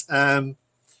checking that.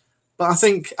 But I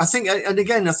think, and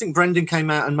again, I think Brendan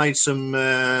came out and made some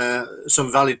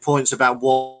valid points about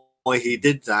why he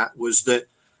did that. Was that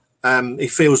he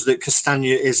feels that Castagna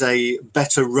is a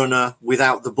better runner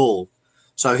without the ball.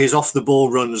 So his off-the-ball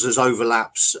runs as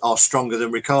overlaps are stronger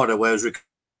than Ricardo, whereas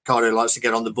Ricardo likes to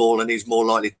get on the ball and he's more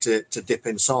likely to dip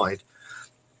inside.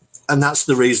 And that's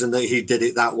the reason that he did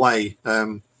it that way.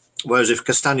 Whereas if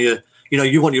Castagna,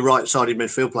 you want your right-sided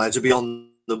midfield player to be on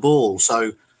the ball.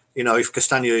 So, if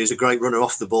Castagna is a great runner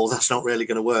off the ball, that's not really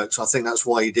going to work. So I think that's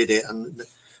why he did it. And,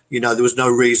 there was no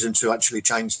reason to actually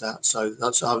change that. So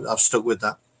I've stuck with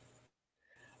that.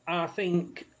 I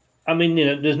think...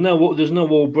 there's no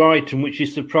Albrighton, which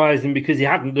is surprising because he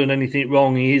hadn't done anything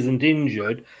wrong. He isn't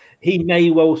injured. He may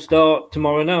well start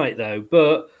tomorrow night, though.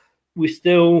 But we're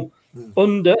still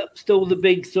still the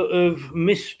big sort of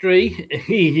mystery.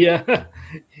 I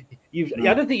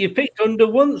don't think you've picked Under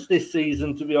once this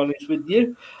season, to be honest with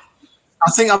you.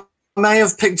 I think I may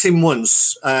have picked him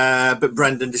once, but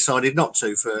Brendan decided not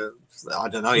to. I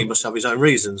don't know. He must have his own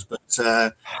reasons. But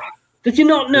did you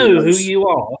not know who you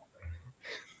are?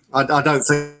 I don't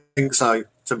think so,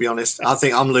 to be honest. I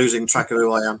think I'm losing track of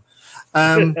who I am.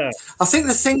 I think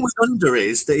the thing with Under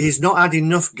is that he's not had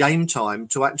enough game time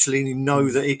to actually know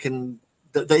that he can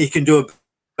do a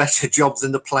better job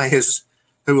than the players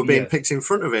who are being picked in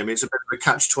front of him. It's a bit of a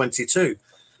catch-22.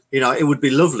 It would be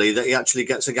lovely that he actually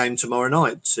gets a game tomorrow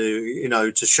night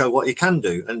to show what he can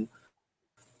do. And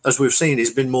as we've seen,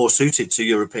 he's been more suited to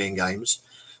European games.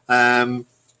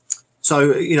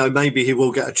 So, maybe he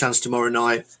will get a chance tomorrow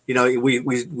night.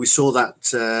 We saw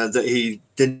that he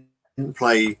didn't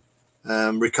play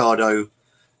Ricardo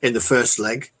in the first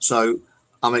leg. So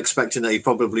I'm expecting that he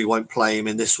probably won't play him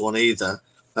in this one either.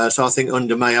 So I think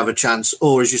Under may have a chance.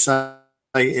 Or, as you say,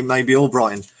 it may be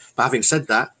Albrighton. But having said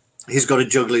that, he's got to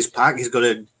juggle his pack. He's got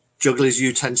to juggle his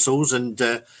utensils and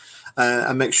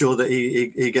make sure that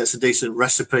he gets a decent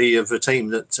recipe of a team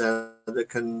that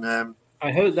can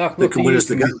I hope that's not win us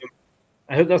the game.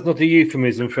 I hope that's not a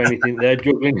euphemism for anything there,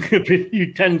 juggling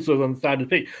utensils on the side of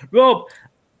the pitch. Rob,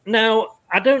 now,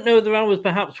 I don't know whether I was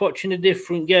perhaps watching a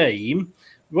different game.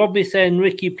 Rob is saying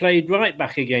Ricky played right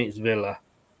back against Villa.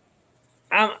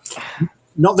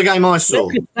 Not the game I saw.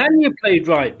 Castagna played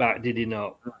right back, did he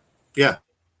not? Yeah.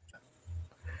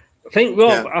 I think,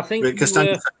 Rob,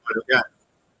 Castagna,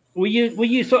 were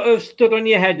you sort of stood on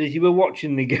your head as you were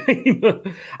watching the game?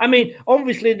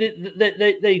 Obviously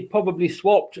they probably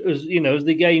swapped as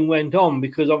the game went on,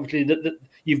 because obviously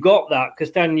you've got that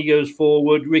Castagna goes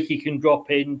forward, Ricky can drop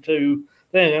into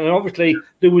there, and obviously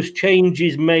there was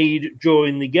changes made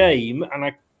during the game, and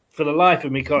I, for the life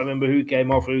of me, can't remember who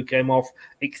came off,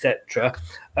 etc.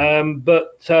 I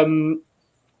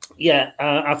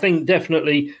think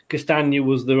definitely Castagna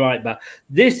was the right back.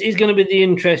 This is going to be the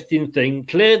interesting thing.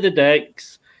 Clear the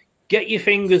decks. Get your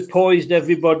fingers poised,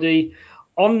 everybody,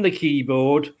 on the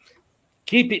keyboard.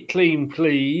 Keep it clean,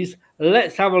 please.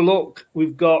 Let's have a look.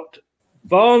 We've got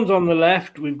Barnes on the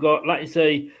left. We've got, like you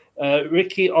say,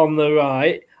 Ricky on the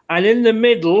right. And in the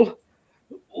middle,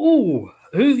 who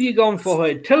have you gone for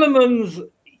here? Tielemans,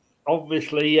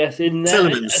 obviously, yes, in there.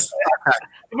 Tielemans.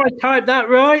 Have I typed that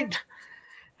right?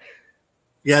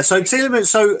 Yeah, so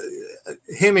Tielemans,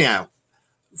 hear me out.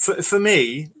 For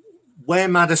me, where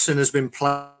Maddison has been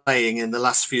playing in the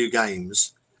last few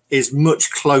games is much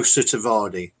closer to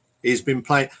Vardy. He's been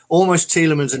playing, almost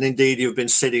Tielemans and Ndidi have been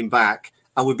sitting back,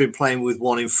 and we've been playing with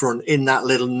one in front in that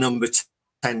little number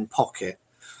 10 pocket.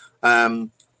 So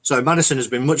Maddison has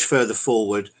been much further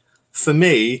forward. For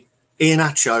me,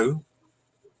 Iheanacho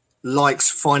likes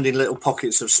finding little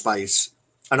pockets of space,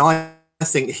 and I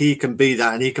think he can be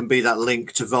that, and he can be that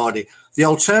link to Vardy. The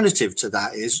alternative to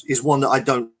that is one that I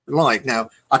don't like. Now,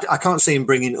 I can't see him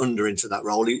bringing Under into that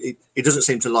role. He doesn't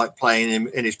seem to like playing him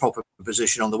in his proper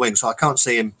position on the wing, so I can't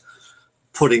see him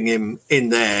putting him in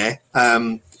there.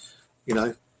 You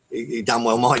know, he damn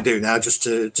well might do now just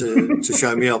to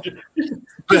show me up.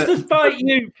 Just to spite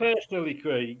you personally,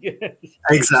 Craig.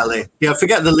 Exactly. Yeah,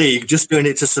 forget the league, just doing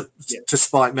it to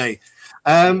spite me.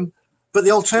 But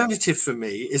the alternative for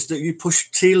me is that you push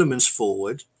Tielemans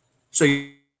forward, so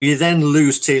you then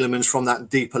lose Tielemans from that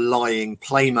deeper lying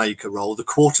playmaker role, the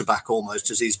quarterback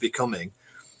almost as he's becoming,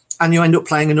 and you end up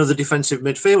playing another defensive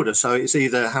midfielder. So it's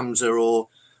either Hamza or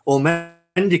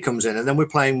Mendy comes in, and then we're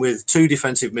playing with two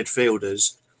defensive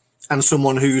midfielders and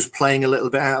someone who's playing a little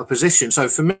bit out of position. So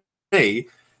for me,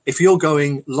 if you're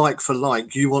going like for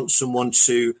like, you want someone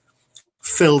to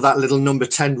fill that little number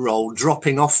 10 role,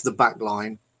 dropping off the back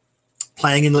line,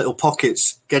 playing in little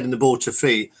pockets, getting the ball to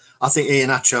feet. I think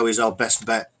Iheanacho is our best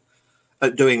bet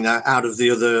at doing that out of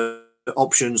the other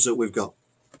options that we've got.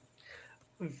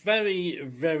 Very,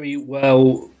 very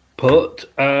well put.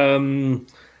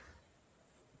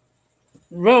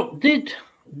 Rob, did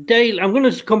Daly... I'm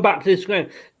going to come back to this.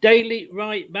 Daly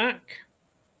right back,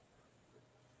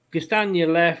 Castagna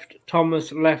left,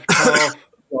 Thomas left half.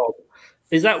 Rob,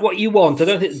 is that what you want? I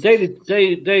don't think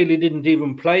Daly didn't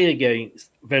even play against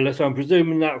Villa, so I'm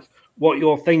presuming that's what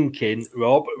you're thinking,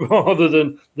 Rob, rather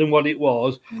than what it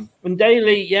was. And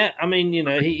Daly, yeah, I mean, you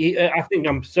know, I think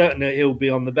I'm certain that he'll be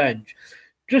on the bench.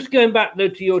 Just going back though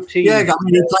to your team. Yeah, I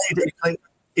mean,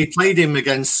 he played him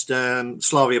against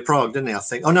Slavia Prague, didn't he? I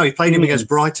think. Oh no, he played him against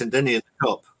Brighton, didn't he? In the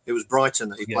cup, it was Brighton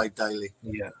that he played Daly.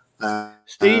 Yeah.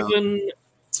 Stephen,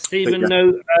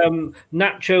 no,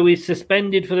 Nacho is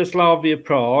suspended for the Slavia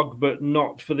Prague, but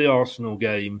not for the Arsenal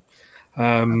game.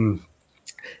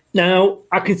 Now,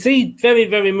 I can see very,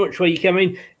 very much where you came. I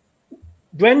mean,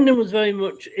 Brendan was very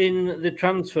much in the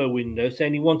transfer window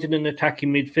saying he wanted an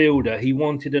attacking midfielder.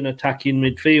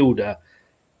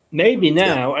 Maybe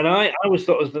now, and I was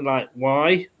sort of like,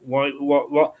 why,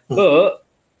 what? But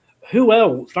who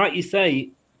else, like you say,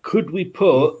 could we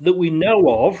put that we know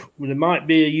of? There might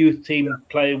be a youth team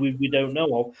player we don't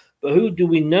know of, but who do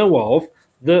we know of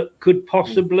that could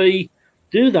possibly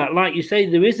do that? Like you say,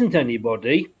 there isn't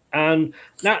anybody, and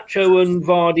Nacho and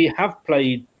Vardy have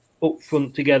played up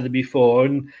front together before,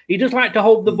 and he does like to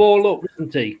hold the ball up,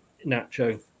 doesn't he,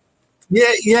 Nacho?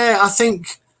 Yeah, I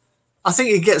think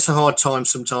he gets a hard time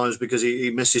sometimes because he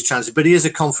misses chances, but he is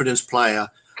a confidence player.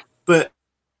 But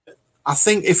I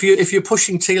think if you're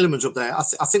pushing Tielemans up there,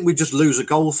 I think we just lose a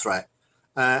goal threat.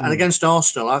 And against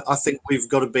Arsenal, I think we've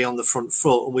got to be on the front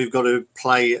foot and we've got to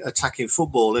play attacking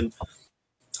football. And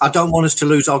I don't want us to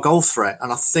lose our goal threat.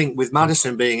 And I think with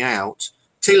Maddison being out,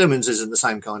 Tielemans isn't the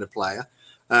same kind of player.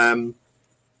 You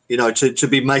know, to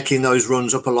be making those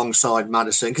runs up alongside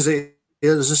Maddison, because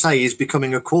as I say, he's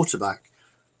becoming a quarterback.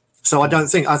 So I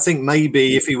think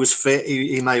maybe if he was fit,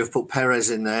 he may have put Perez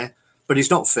in there, but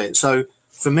he's not fit. So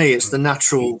for me, it's the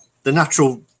natural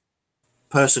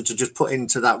person to just put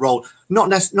into that role,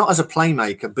 not as a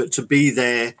playmaker, but to be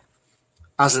there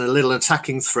as a little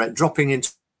attacking threat, dropping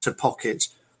into pockets.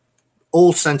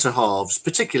 All centre halves,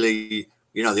 particularly,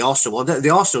 you know, the Arsenal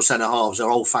centre halves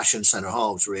are old-fashioned centre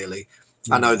halves, really.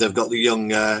 I know they've got the young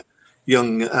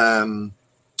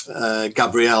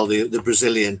Gabriel, the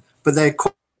Brazilian, but they're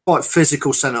quite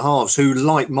physical centre halves who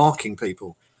like marking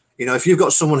people. You know, if you've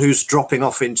got someone who's dropping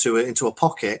off into a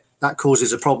pocket, that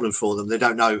causes a problem for them. They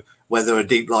don't know whether a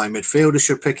deep lying midfielder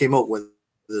should pick him up, whether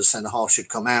the centre half should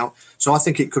come out. So I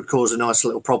think it could cause a nice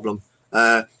little problem.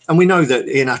 And we know that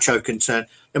Iheanacho can turn.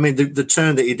 I mean, the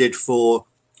turn that he did for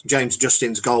James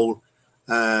Justin's goal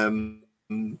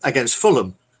against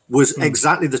Fulham was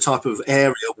exactly the type of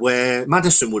area where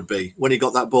Maddison would be when he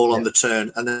got that ball on the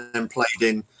turn and then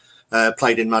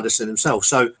played in Maddison himself.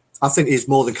 So I think he's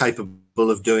more than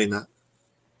capable of doing that.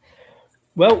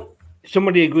 Well,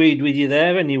 somebody agreed with you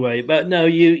there anyway. But no,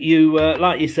 you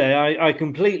like you say, I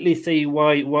completely see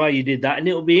why you did that, and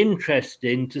it'll be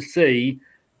interesting to see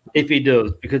if he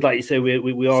does, because like you say,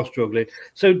 we are struggling.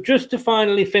 So just to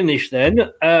finally finish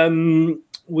then,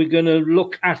 we're going to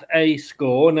look at a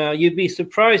score. Now, you'd be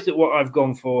surprised at what I've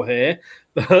gone for here,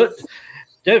 but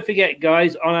don't forget,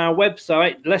 guys, on our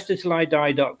website,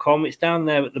 LeicesterTillIDie.com, it's down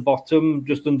there at the bottom,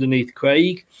 just underneath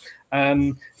Craig.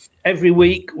 Every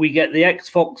week we get the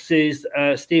X-Foxes,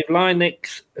 Steve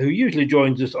Linux, who usually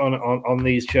joins us on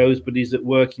these shows, but he's at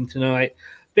working tonight.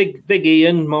 Big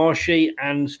Ian, Marshy,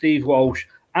 and Steve Walsh,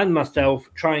 and myself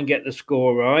try and get the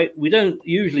score right. We don't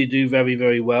usually do very,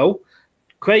 very well.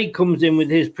 Craig comes in with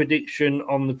his prediction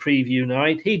on the preview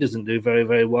night. He doesn't do very,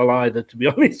 very well either, to be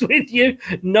honest with you.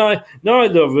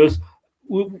 Neither of us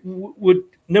would.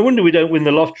 No wonder we don't win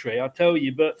the lottery, I'll tell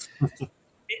you. But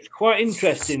it's quite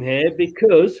interesting here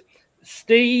because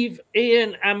Steve,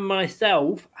 Ian, and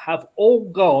myself have all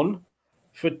gone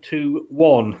for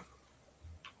 2-1.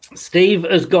 Steve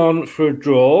has gone for a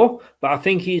draw, but I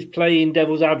think he's playing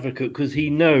devil's advocate because he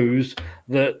knows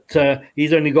that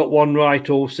he's only got one right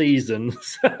all season.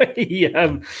 So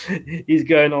he's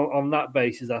going on that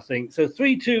basis, I think. So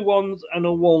 3 2-1s and a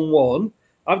 1-1.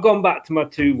 I've gone back to my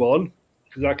 2-1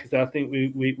 because, like I said, I think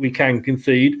we can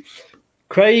concede.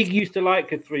 Craig used to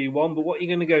like a 3-1, but what are you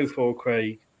going to go for,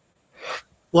 Craig?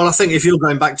 Well, I think if you're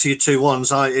going back to your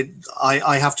 2-1s,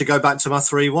 I have to go back to my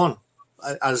 3-1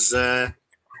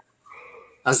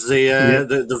 as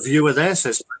the viewer there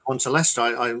says 3-1 to Leicester.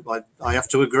 I have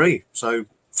to agree. So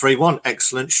 3-1,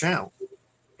 excellent shout.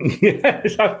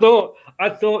 Yes, I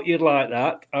thought you'd like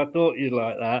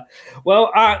that.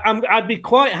 Well, I'd be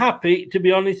quite happy, to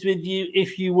be honest with you,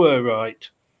 if you were right.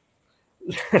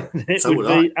 So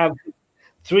would I.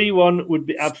 3-1 would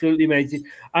be absolutely amazing.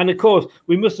 And of course,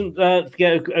 we mustn't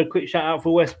forget a quick shout out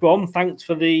for West Brom. Thanks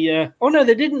for the. Oh no,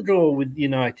 they didn't draw with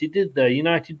United, did they?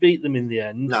 United beat them in the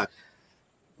end.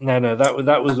 No,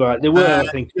 that was right. They were, I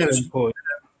think, at one point.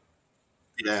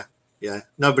 Yeah.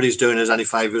 Nobody's doing us any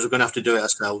favours. We're going to have to do it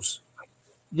ourselves.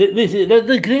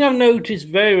 The thing I've noticed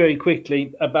very, very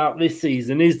quickly about this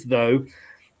season is, though,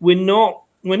 when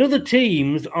other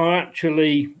teams are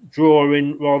actually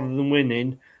drawing rather than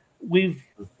winning, we've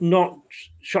not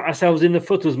shot ourselves in the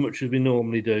foot as much as we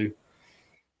normally do.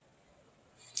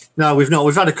 No, we've not.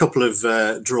 We've had a couple of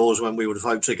draws when we would have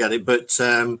hoped to get it, but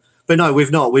no,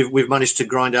 we've not. We've managed to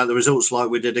grind out the results like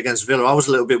we did against Villa. I was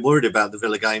a little bit worried about the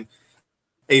Villa game,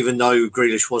 even though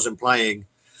Grealish wasn't playing,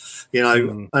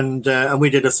 and we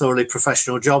did a thoroughly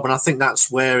professional job. And I think that's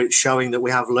where it's showing that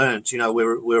we have learned.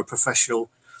 We're a professional,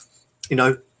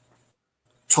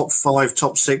 top 5,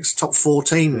 top 6, top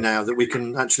 14 now that we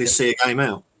can actually see a game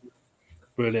out.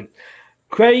 Brilliant.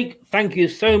 Craig, thank you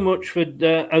so much for,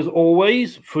 as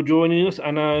always, for joining us.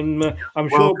 And I'm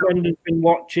sure Brendan's been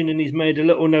watching and he's made a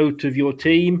little note of your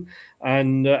team.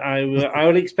 And I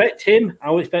will expect him.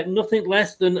 I will expect nothing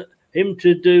less than him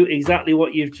to do exactly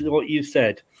what you've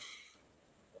said.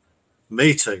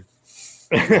 Me too.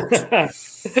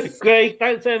 Craig,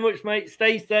 thanks so much, mate.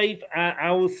 Stay safe.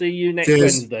 I will see you next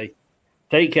Wednesday.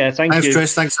 Take care. Thanks, you.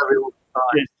 Chris. Thanks, everyone.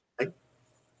 Bye.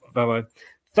 Bye-bye.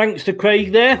 Thanks to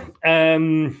Craig there.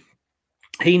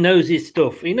 He knows his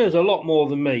stuff. He knows a lot more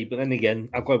than me. But then again,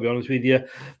 I've got to be honest with you,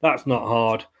 that's not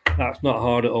hard. That's not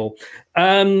hard at all.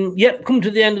 Come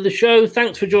to the end of the show.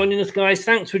 Thanks for joining us, guys.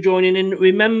 Thanks for joining in.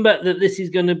 Remember that this is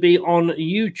going to be on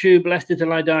YouTube, Leicester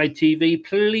Till I Die TV.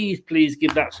 Please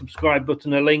give that subscribe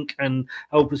button a link and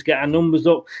help us get our numbers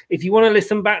up. If you want to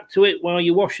listen back to it while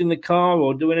you're washing the car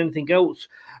or doing anything else,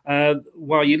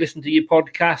 while you listen to your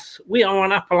podcasts, we are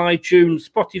on Apple iTunes,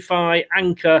 Spotify,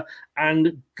 Anchor,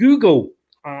 and Google,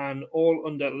 and all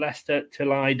under Leicester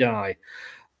Till I Die.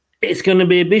 It's going to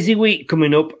be a busy week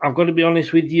coming up. I've got to be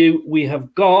honest with you. We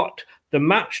have got the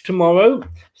match tomorrow.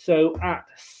 So at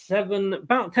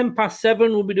about 7:10,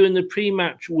 we'll be doing the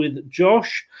pre-match with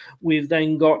Josh. We've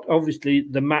then got, obviously,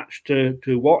 the match to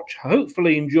watch,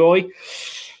 hopefully enjoy.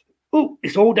 Oh,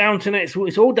 it's all down to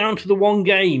the one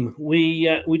game. We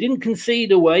didn't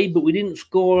concede away, but we didn't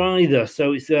score either.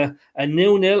 So it's a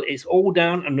 0-0. It's all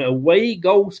down, and away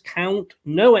goals count.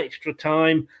 No extra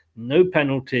time, no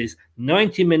penalties.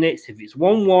 90 minutes. If it's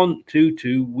 1-1,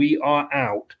 2-2, we are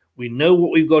out. We know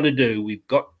what we've got to do. We've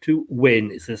got to win.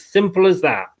 It's as simple as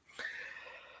that.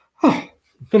 Oh,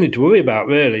 nothing to worry about,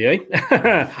 really, eh?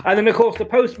 And then, of course, the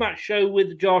post-match show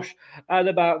with Josh at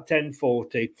about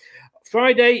 10:40.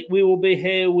 Friday, we will be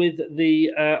here with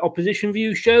the Opposition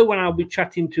View show when I'll be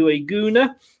chatting to a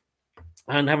Gooner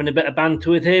and having a bit of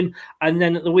banter with him. And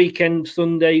then at the weekend,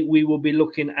 Sunday, we will be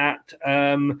looking at,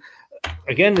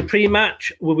 again, the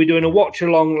pre-match. We'll be doing a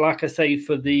watch-along, like I say,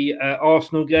 for the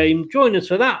Arsenal game. Join us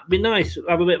for that. Be nice.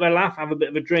 Have a bit of a laugh, have a bit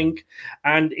of a drink,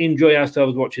 and enjoy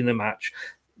ourselves watching the match.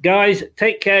 Guys,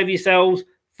 take care of yourselves.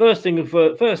 First things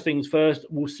first,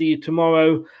 we'll see you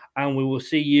tomorrow. And we will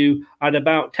see you at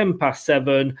about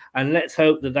 7:10. And let's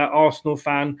hope that Arsenal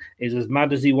fan is as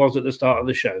mad as he was at the start of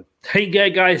the show. Take care,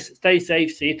 guys. Stay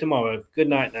safe. See you tomorrow. Good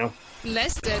night now.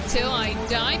 Leicester Till I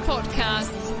Die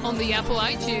podcasts on the Apple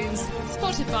iTunes,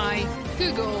 Spotify,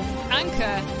 Google,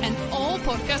 Anchor, and all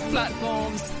podcast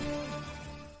platforms.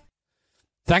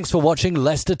 Thanks for watching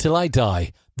Leicester Till I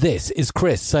Die. This is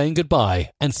Chris saying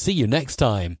goodbye and see you next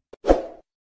time.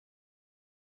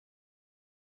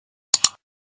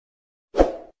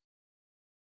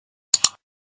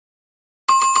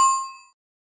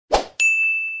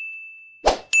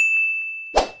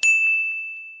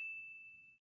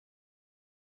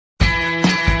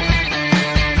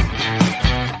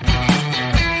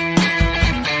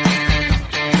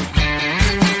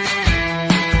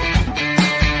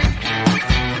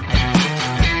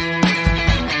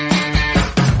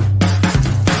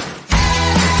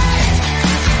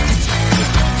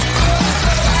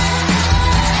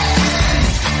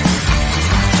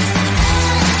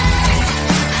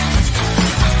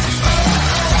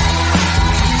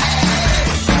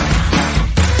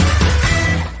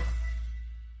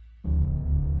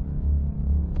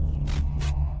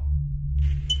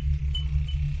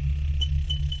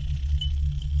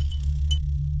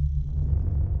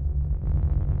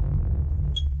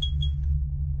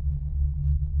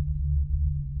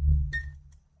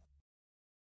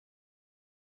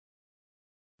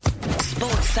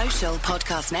 Social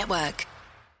Podcast Network.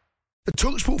 The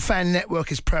TalkSport Fan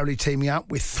Network is proudly teaming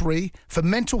up with 3 for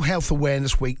Mental Health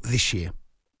Awareness Week this year.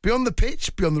 Beyond the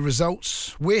pitch, beyond the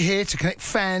results, we're here to connect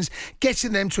fans,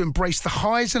 getting them to embrace the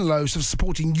highs and lows of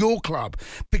supporting your club,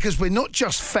 because we're not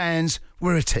just fans,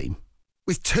 we're a team.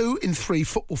 With 2 in 3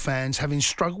 football fans having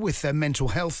struggled with their mental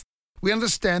health, we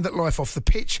understand that life off the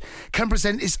pitch can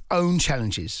present its own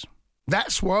challenges.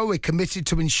 That's why we're committed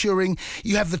to ensuring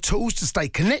you have the tools to stay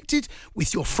connected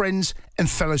with your friends and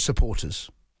fellow supporters.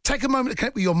 Take a moment to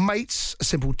connect with your mates. A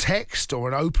simple text or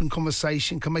an open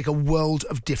conversation can make a world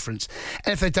of difference.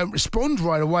 And if they don't respond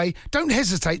right away, don't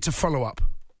hesitate to follow up.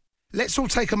 Let's all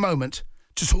take a moment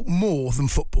to talk more than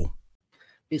football.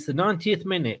 It's the 90th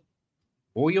minute.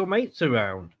 All your mates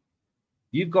around.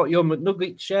 You've got your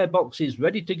McNugget share boxes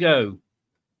ready to go.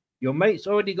 Your mates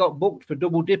already got booked for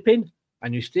double dipping,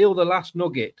 and you steal the last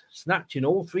nugget, snatching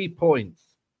all 3 points.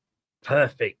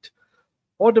 Perfect.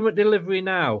 Order McDelivery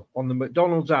now on the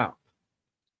McDonald's app.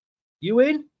 You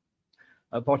in?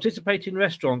 At participating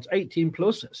restaurants, 18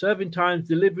 plus, serving times,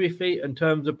 delivery fee and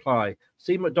terms apply.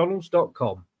 See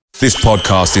mcdonalds.com. This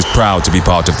podcast is proud to be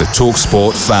part of the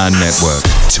TalkSport Fan Network.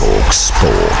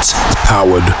 TalkSport.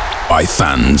 Powered by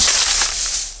fans.